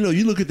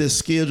 You look at their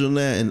schedule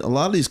now, and a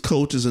lot of these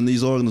coaches and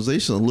these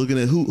organizations are looking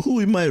at who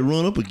he might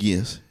run up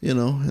against.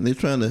 And they're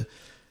trying to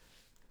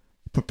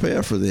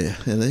prepare for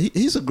that. And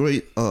he's a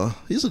good.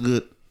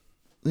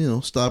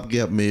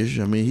 Stopgap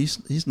measure. I mean,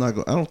 he's not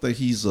going. I don't think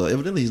he's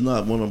evidently he's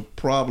not one of the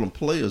problem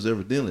players.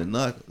 Evidently,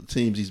 not the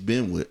teams he's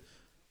been with.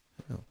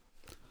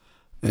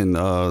 And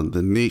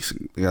the Knicks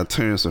got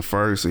Terrence and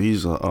Ferguson.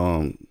 He's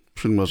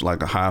pretty much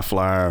like a high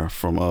flyer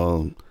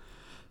from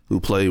who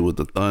played with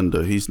the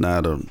Thunder. He's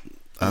not a.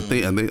 I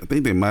think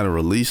they might have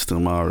released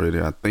him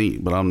already. I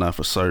think, but I'm not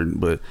for certain.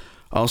 But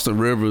Austin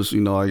Rivers,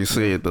 like you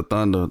said, the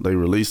Thunder, they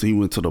released him. He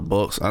went to the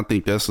Bucks. I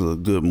think that's a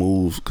good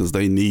move because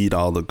they need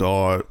all the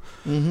guard.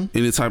 Mm-hmm.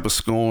 Any type of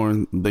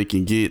scoring they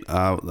can get,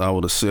 I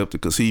would accept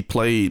it because he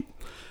played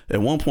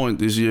at one point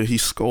this year. He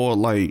scored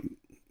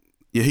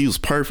he was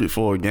perfect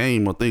for a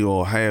game, I think,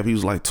 or a half. He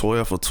was like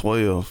 12 for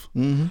 12.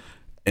 Mm-hmm.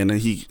 And then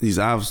he's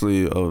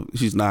obviously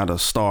he's not a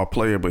star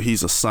player, but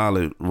he's a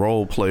solid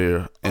role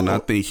player, and I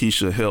think he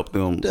should help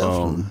them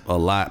a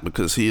lot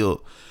because he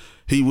will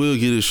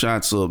get his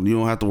shots up. You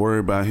don't have to worry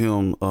about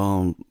him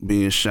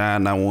being shy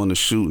and not wanting to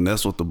shoot, and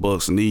that's what the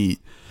Bucks need.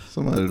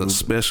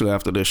 Especially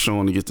after they're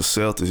showing against the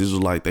Celtics. It was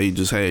like they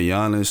just had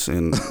Giannis,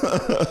 and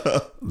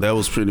that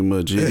was pretty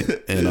much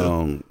it.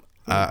 And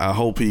I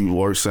hope he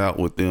works out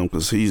with them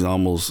because he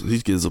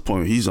gets a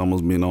point. He's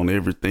almost been on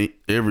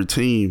every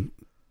team.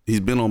 He's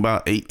been on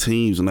about 8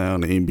 teams now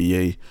in the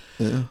NBA.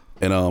 Yeah.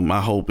 And I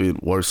hope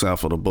it works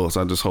out for the Bucks.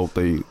 I just hope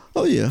they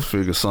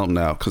figure something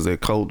out because their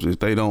coach, if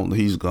they don't,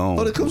 he's gone.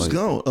 Oh, the coach is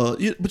gone.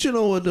 But you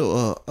know what,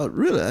 though?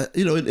 Really,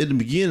 in the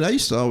beginning, I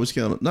used to always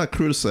kind of not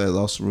criticize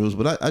Austin Rivers,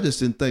 but I just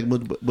didn't think.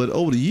 But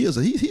over the years,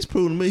 he's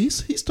proven to me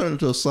he's turned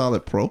into a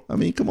solid pro. I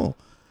mean, come on.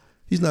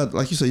 He's not,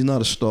 like you say, he's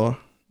not a star,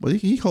 but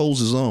he holds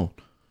his own.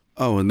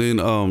 Oh, and then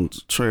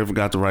Trey, I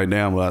forgot to write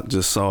down, but I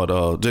just saw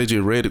it. J.J.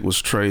 Redick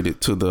was traded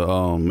to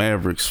the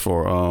Mavericks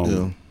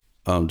for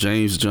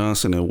James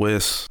Johnson and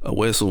Wes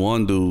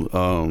Iwundu.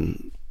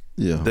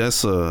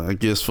 That's I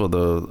guess for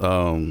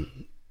the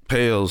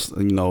Pels.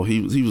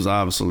 He was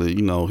obviously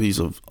he's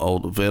an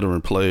older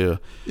veteran player.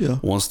 Yeah,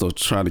 wants to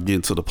try to get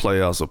into the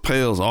playoffs. The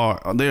Pels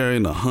they're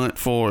in the hunt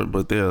for it,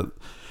 but they're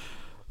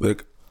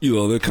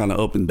kind of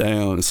up and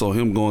down. And so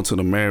him going to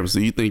the Mavericks,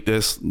 do you think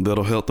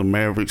that'll help the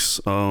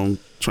Mavericks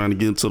trying to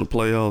get into the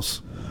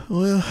playoffs?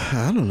 Well,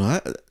 I don't know.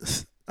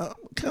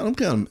 I'm kind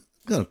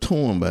of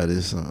torn by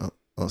this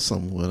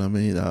somewhat. I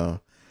mean,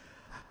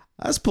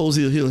 I suppose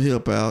he'll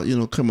help out.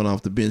 Coming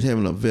off the bench,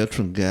 having a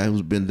veteran guy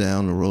who's been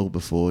down the road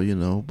before.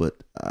 But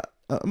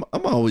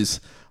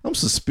I'm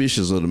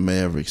suspicious of the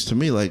Mavericks. To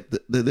me, like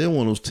they're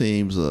one of those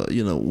teams. One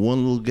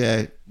little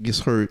guy gets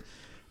hurt,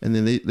 and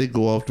then they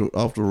go off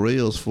the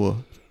rails for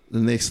the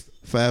next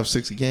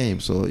 5-6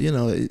 games. So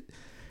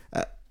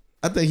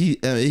I think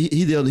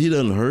he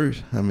doesn't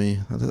hurt. I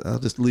mean, I'll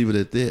just leave it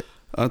at that.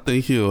 I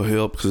think he'll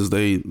help because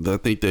I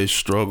think they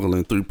struggle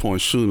in 3-point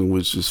shooting,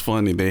 which is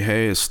funny. They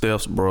had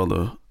Steph's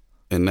brother,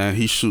 and now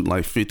he's shooting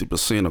like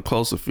 50% or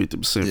close to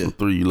 50% from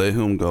 3. You let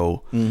him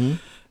go, and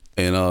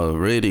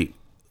Redick.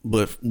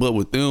 But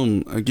with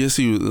them, I guess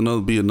he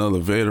would be another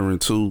veteran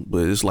too.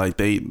 But it's like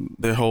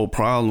their whole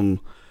problem.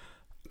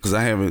 Because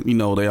I haven't,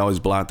 they always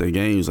block their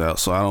games out,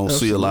 so I don't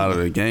see a lot of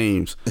their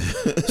games.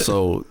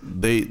 So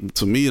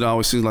to me, it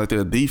always seems like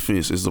their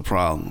defense is the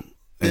problem,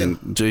 and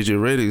J.J.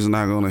 Redick is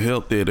not going to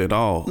help that at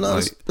all.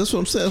 No, that's what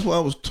I'm saying. That's why I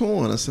was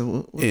torn. I said,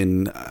 what?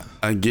 And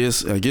I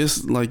guess,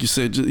 like you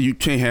said, you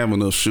can't have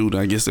enough shooting.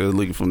 I guess they're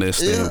looking from that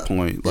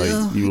standpoint.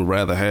 You would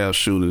rather have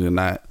shooting than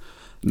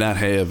not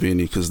have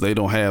any because they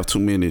don't have too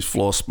many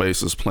floor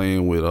spaces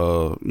playing with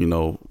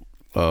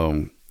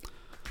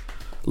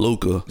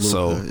Luka.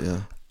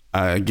 So.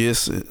 I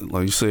guess,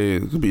 like you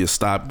said, it could be a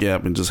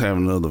stopgap and just have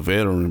another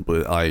veteran,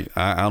 but I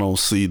don't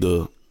see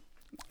and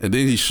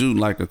then he's shooting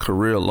like a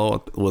career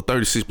low. Well,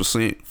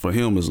 36% for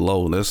him is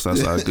low. That's how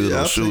good of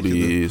a shooter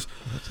he is.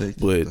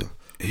 But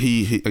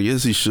I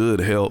guess he should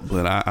help,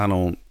 but I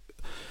don't.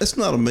 It's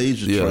not a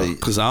major trade.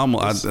 Because I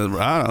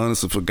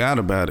honestly forgot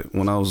about it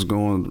when I was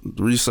going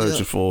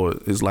researching for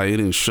it. It's like it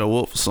didn't show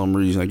up for some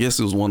reason. I guess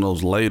it was one of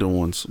those later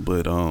ones,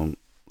 but I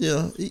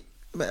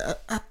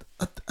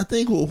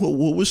think what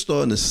we're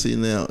starting to see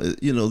now,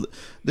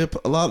 there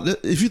a lot.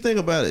 If you think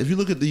about it, if you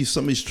look at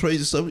some of these trades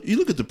and stuff, you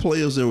look at the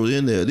players that were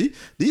in there.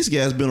 These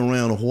guys been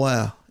around a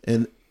while,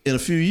 and in a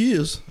few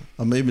years,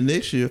 or maybe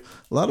next year,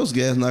 a lot of those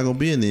guys not gonna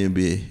be in the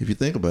NBA. If you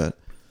think about it.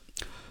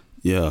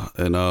 Yeah,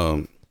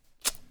 and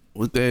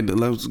with that,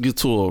 let's get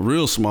to a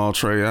real small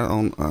trade. I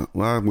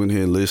went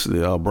ahead and listed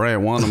it. Brad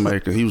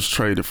Wanamaker, he was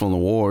traded from the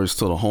Warriors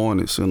to the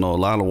Hornets. A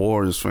lot of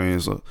Warriors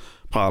fans are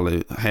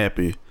probably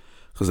happy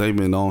because they've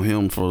been on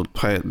him for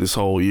this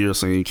whole year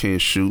saying he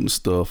can't shoot and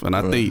stuff. And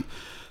I think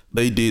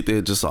they did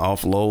that just to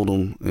offload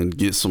him and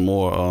get some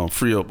more,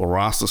 free up a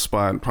roster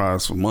spot, probably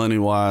for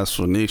money-wise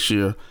for next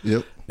year.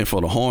 Yep. And for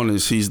the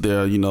Hornets, he's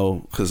there,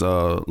 because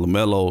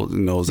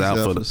LaMelo, is out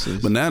for the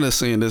season. But now they're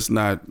saying that's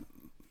not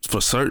for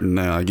certain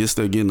now. I guess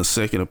they're getting a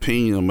second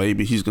opinion.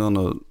 Maybe he's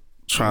gonna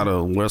try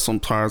to wear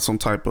some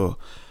type of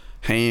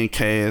hand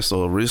cast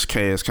or wrist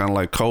cast, kind of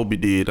like Kobe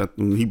did.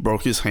 He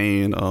broke his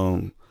hand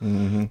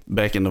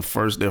back in their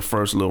first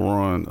little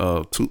run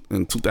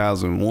in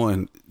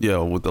 2001. Yeah,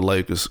 with the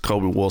Lakers,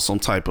 Kobe wore some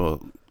type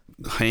of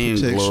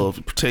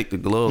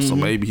protective glove. So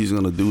maybe he's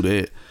gonna do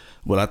that.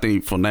 But I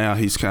think for now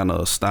he's kind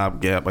of a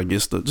stopgap. I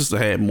guess just to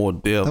have more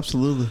depth.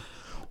 Absolutely.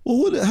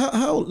 Well,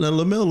 how now?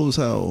 LaMelo's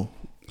how old?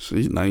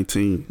 He's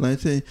 19.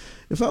 19.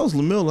 If I was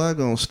LaMelo, I'd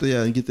gonna stay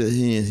out and get that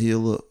hand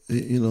healed up.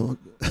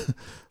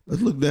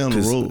 Let's look down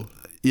the road.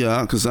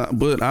 Yeah,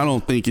 but I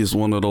don't think it's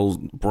one of those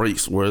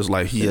breaks where it's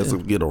like he has to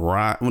get a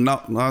ride. Well,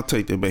 I'll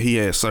take that, but he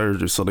had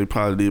surgery, so they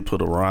probably did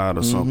put a ride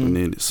or something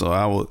in it. So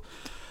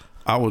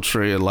I would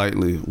tread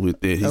lightly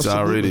with that. He's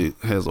already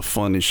has a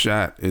funny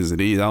shot as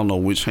it is. I don't know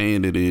which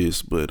hand it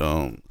is, but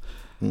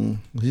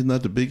he's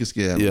not the biggest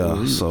guy.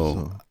 Yeah,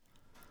 so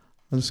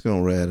I'm just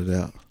gonna ride it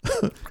out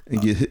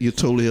and get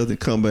totally healthy and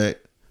come back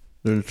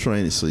during the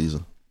training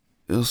season.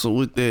 Yeah, so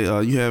with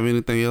that, you have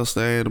anything else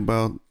to add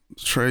about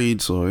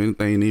trades or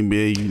anything in the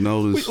NBA you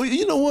noticed?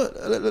 You know what?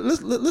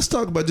 Let's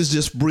talk about this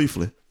just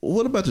briefly.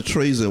 What about the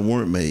trades that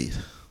weren't made?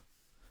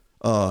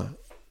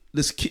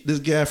 This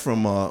guy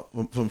from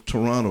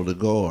Toronto, the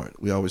guard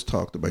we always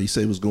talked about. He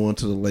said he was going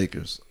to the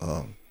Lakers.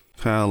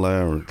 Kyle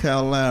Lowry.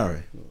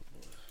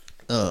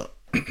 One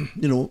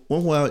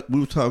while we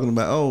were talking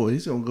about,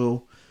 he's gonna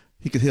go.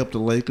 He could help the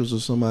Lakers or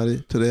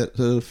somebody to that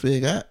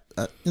effect.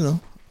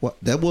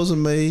 That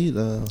wasn't made.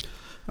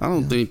 I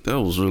don't think that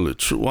was really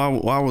true.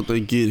 Why would they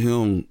get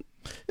him?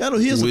 Yeah, no,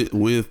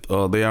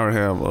 they already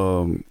have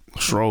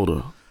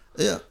Schroeder.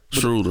 Yeah.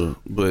 Schroeder,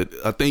 but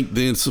I think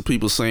then some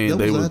people saying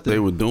they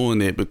were doing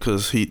that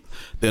because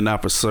they're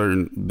not for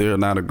certain, they're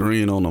not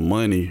agreeing on the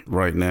money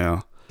right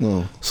now.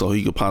 No. So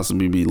he could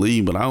possibly be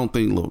leaving, but I don't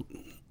think it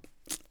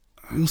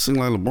don't seem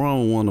like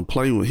LeBron would want to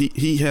play with.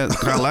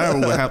 Kyle Lowry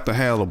would have to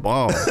have the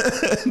ball.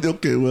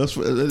 Okay, well,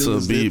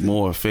 to be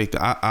more effective.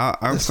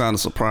 I'm kind of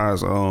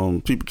surprised.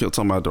 People kept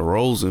talking about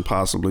DeRozan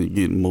possibly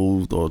getting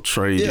moved or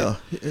traded. Yeah,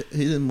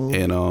 he didn't move.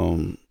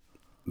 And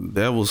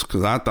that was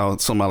because I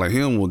thought somebody like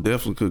him would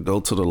definitely could go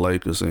to the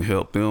Lakers and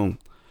help them.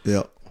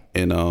 Yeah.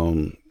 And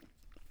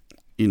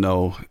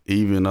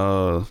even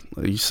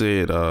like you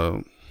said,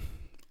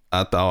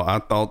 I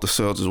thought the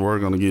Celtics were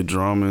gonna get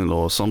Drummond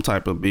or some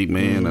type of big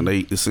man, and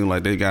it seemed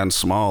like they gotten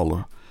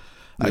smaller.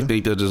 Yeah. I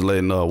think they're just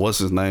letting what's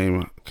his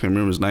name? Can't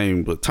remember his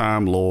name, but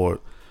Time Lord,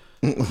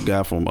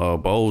 guy from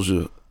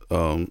Bossier.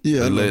 I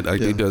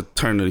think they're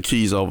turning the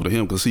keys over to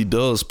him because he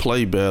does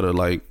play better.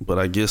 But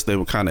I guess they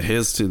were kind of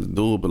hesitant to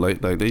do it. But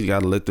like they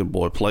got to let the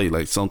boy play.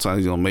 Like sometimes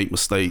he's gonna make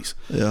mistakes.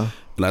 Yeah.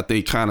 And I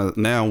think kind of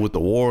now with the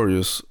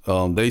Warriors,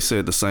 they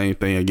said the same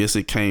thing. I guess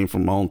it came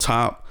from on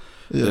top.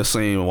 Yeah. They're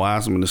saying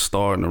Wiseman is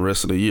starting the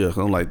rest of the year.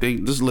 I'm like, they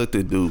just let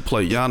that dude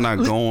play. Y'all not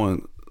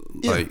going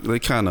like they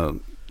kind of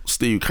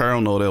Steve Kerr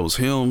know that was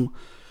him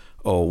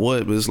or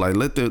what, but it's like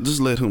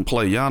just let him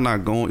play. Y'all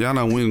not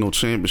winning no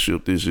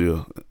championship this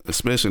year,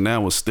 especially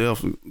now with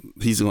Steph.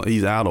 He's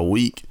out a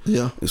week.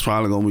 Yeah, it's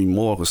probably gonna be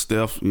more because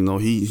Steph,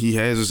 he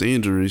has his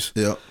injuries.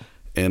 Yeah,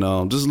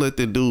 and just let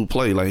that dude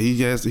play. Like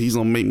he's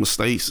gonna make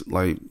mistakes.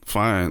 Like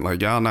fine,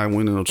 like y'all not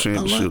winning no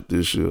championship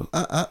this year.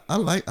 I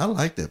like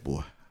that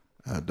boy.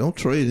 Don't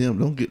trade him.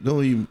 Don't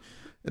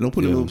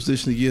put him in a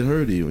position to get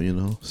hurt.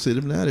 Even sit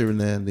him down every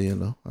now and then.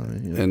 Though.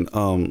 And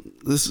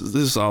this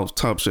is off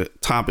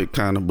topic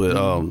kind of,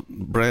 but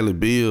Bradley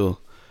Beal.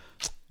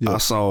 Yeah. I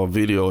saw a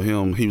video of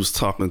him. He was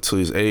talking to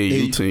his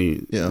AAU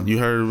team. Yeah, you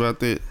heard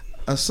about that?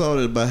 I saw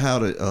that about how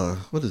to.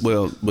 What is?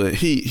 Well, but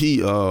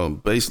he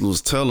basically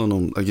was telling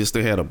them. I guess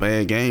they had a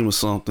bad game or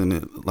something.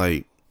 That,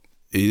 like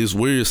it's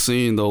weird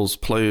seeing those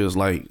players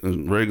like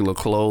in regular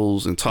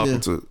clothes and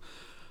talking to.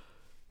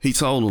 He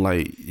told them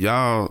like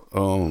y'all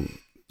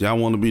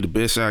want to be the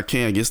best y'all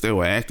can. I guess they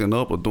were acting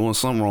up or doing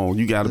something wrong.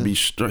 You got to be.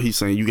 He's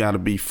saying you got to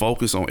be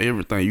focused on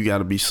everything. You got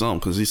to be something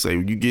because he say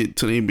when you get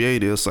to the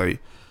NBA, they'll say,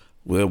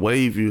 "We'll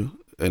waive you."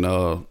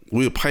 and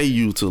we'll pay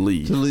you to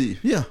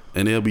leave. Yeah.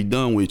 And they'll be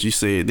done with you. He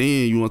said,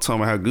 then you want to talk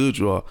about how good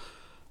you are.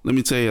 Let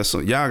me tell you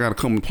something. Y'all got to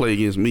come and play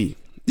against me.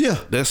 Yeah.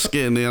 That's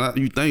scary. Then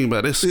you think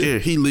about it, that's scary.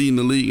 He leading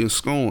the league in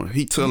scoring.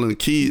 He telling the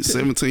kids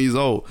 17 years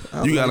old,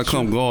 you got to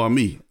come guard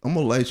me. I'm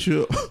going to light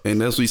you up.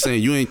 And that's what he's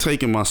saying. You ain't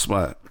taking my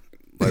spot.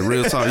 Like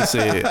real talk, he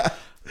said.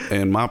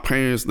 And my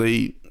parents,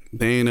 they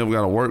ain't never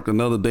got to work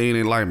another day in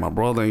their life. My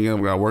brother ain't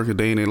never got to work a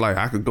day in their life.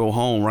 I could go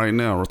home right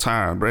now,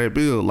 retire. Brad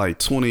Bill, like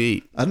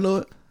 28. I know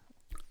it.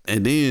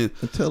 And then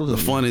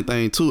the funny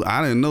thing too,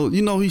 I didn't know.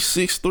 You know he's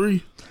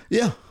 6'3".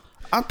 Yeah.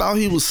 I thought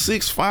he was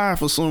 6'5"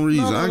 for some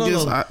reason. I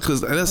guess because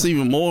that's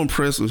even more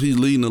impressive. He's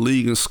leading the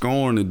league in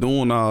scoring and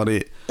doing all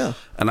that. Yeah.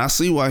 And I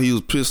see why he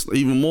was pissed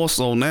even more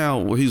so now.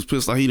 Where he was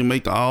pissed like he didn't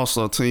make the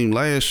All-Star team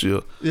last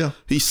year. Yeah.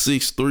 He's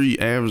 6'3",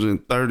 averaging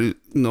 30.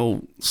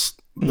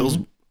 Those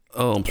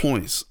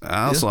points.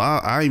 Also,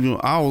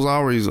 I was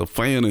always a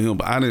fan of him,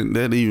 but I didn't.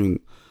 That even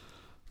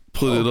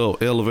put it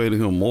up, elevated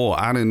him more.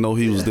 I didn't know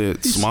he was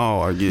that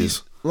small. I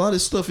guess a lot of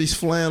this stuff he's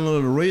flying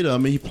under the radar. I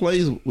mean, he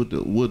plays with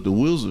the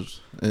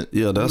Wizards. And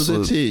yeah, that's what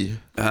does that tell you?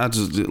 I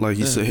just like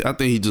he said. I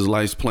think he just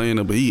likes playing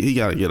it, but he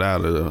got to get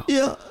out of there.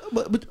 Yeah,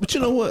 but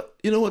you know what?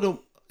 You know what?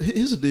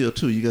 Here's the deal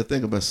too. You got to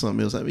think about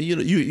something else. I mean,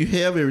 you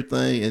have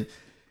everything, and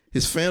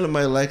his family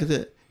might like it.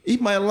 That he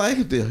might like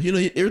it there.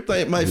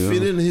 Everything might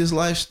fit into his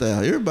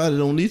lifestyle. Everybody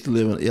don't need to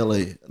live in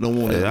L.A.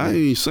 Don't want. I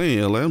ain't saying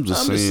L.A. I'm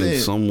just saying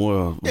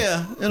somewhere.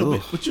 Yeah,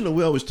 but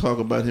we always talk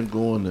about him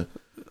going to.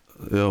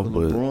 Yeah,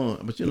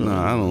 LeBron, but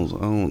I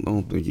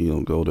don't think he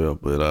gonna go there.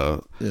 But I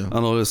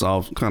know it's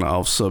kind of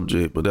off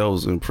subject, but that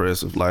was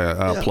impressive. Like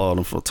I applaud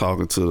him for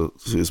talking to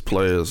his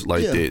players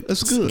like that.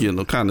 That's good. Getting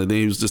them kind of. Then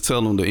he was just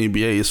telling them the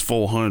NBA is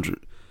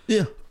 400.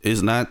 Yeah,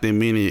 it's not that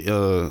many.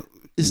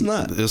 It's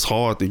not. It's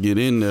hard to get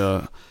in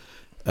there,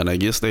 and I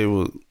guess they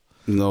were.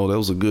 That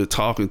was a good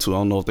talking to. I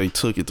don't know if they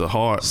took it to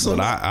heart, but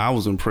I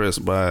was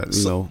impressed by it.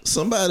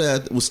 Somebody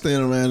that was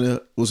standing around there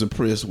was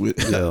impressed with.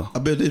 Yeah, I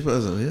bet they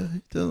was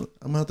I'm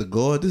gonna have to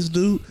guard this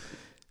dude.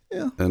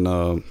 Yeah. And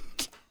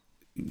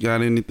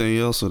got anything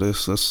else? Or let's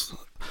see.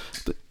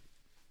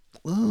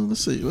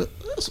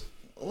 That's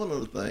one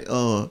other thing.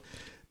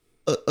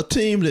 A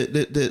team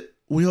that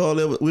we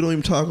don't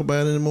even talk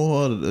about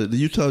anymore. The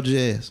Utah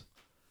Jazz.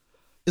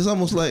 It's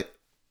almost like.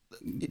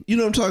 You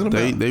know what I'm talking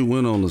about? They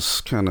went on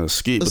this kind of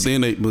skit,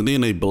 but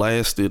then they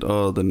blasted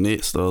the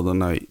Nets the other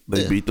night.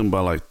 They beat them by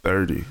like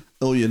 30.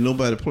 Oh yeah,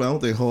 nobody played. I don't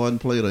think Harden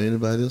played or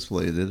anybody else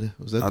played, did it?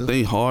 Was that? I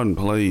think Harden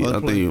played. I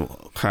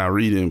think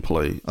Kyrie didn't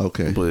play.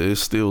 Okay, but it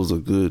still was a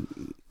good,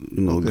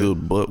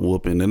 good butt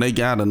whooping. And they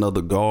got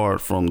another guard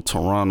from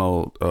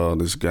Toronto.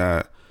 This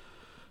guy,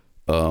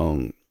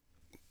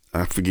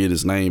 I forget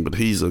his name, but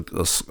he's a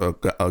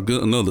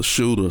good another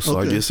shooter, so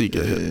I guess he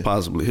could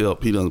possibly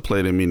help. He doesn't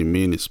play that many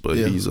minutes, but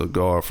he's a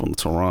guard from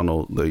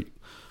Toronto. They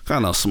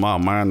kind of small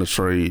minor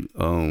trade.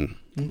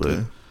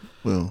 But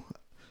well,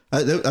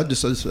 I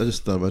just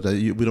thought about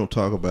that. We don't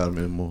talk about him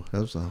anymore.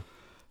 That's all.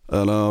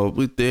 And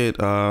with that,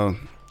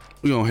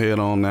 we're gonna head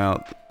on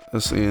out.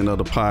 That's the end of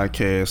the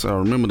podcast.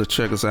 Remember to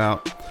check us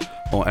out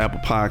on Apple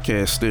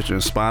Podcasts, Stitcher,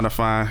 and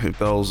Spotify. If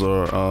those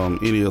are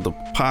any of the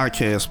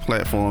podcast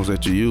platforms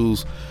that you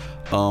use,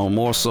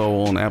 more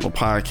so on Apple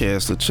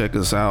Podcasts, to check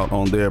us out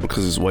on there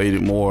because it's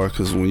weighted more.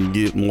 Because when you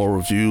get more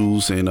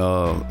reviews and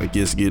I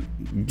guess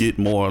get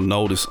more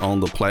notice on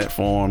the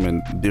platform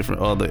and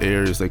different other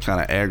areas, they kind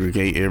of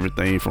aggregate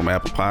everything from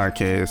Apple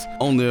Podcasts.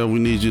 On there, we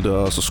need you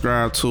to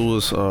subscribe to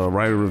us,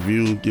 write a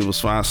review, give us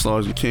 5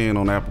 stars you can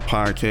on Apple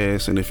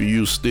Podcasts, and if you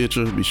use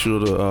Stitcher, be sure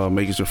to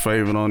make it your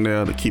favorite on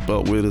there to keep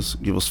up with us.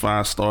 Give us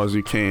 5 stars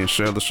you can.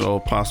 Share the show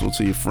if possible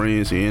to your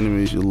friends, your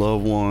enemies, your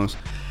loved ones.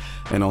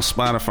 And on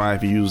Spotify,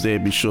 if you use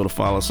that, be sure to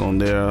follow us on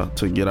there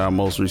to get our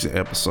most recent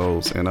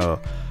episodes. And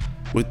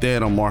with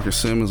that, I'm Marcus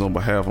Simmons on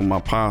behalf of my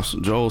pops,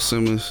 Joel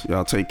Simmons.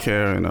 Y'all take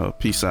care and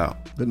peace out.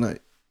 Good night.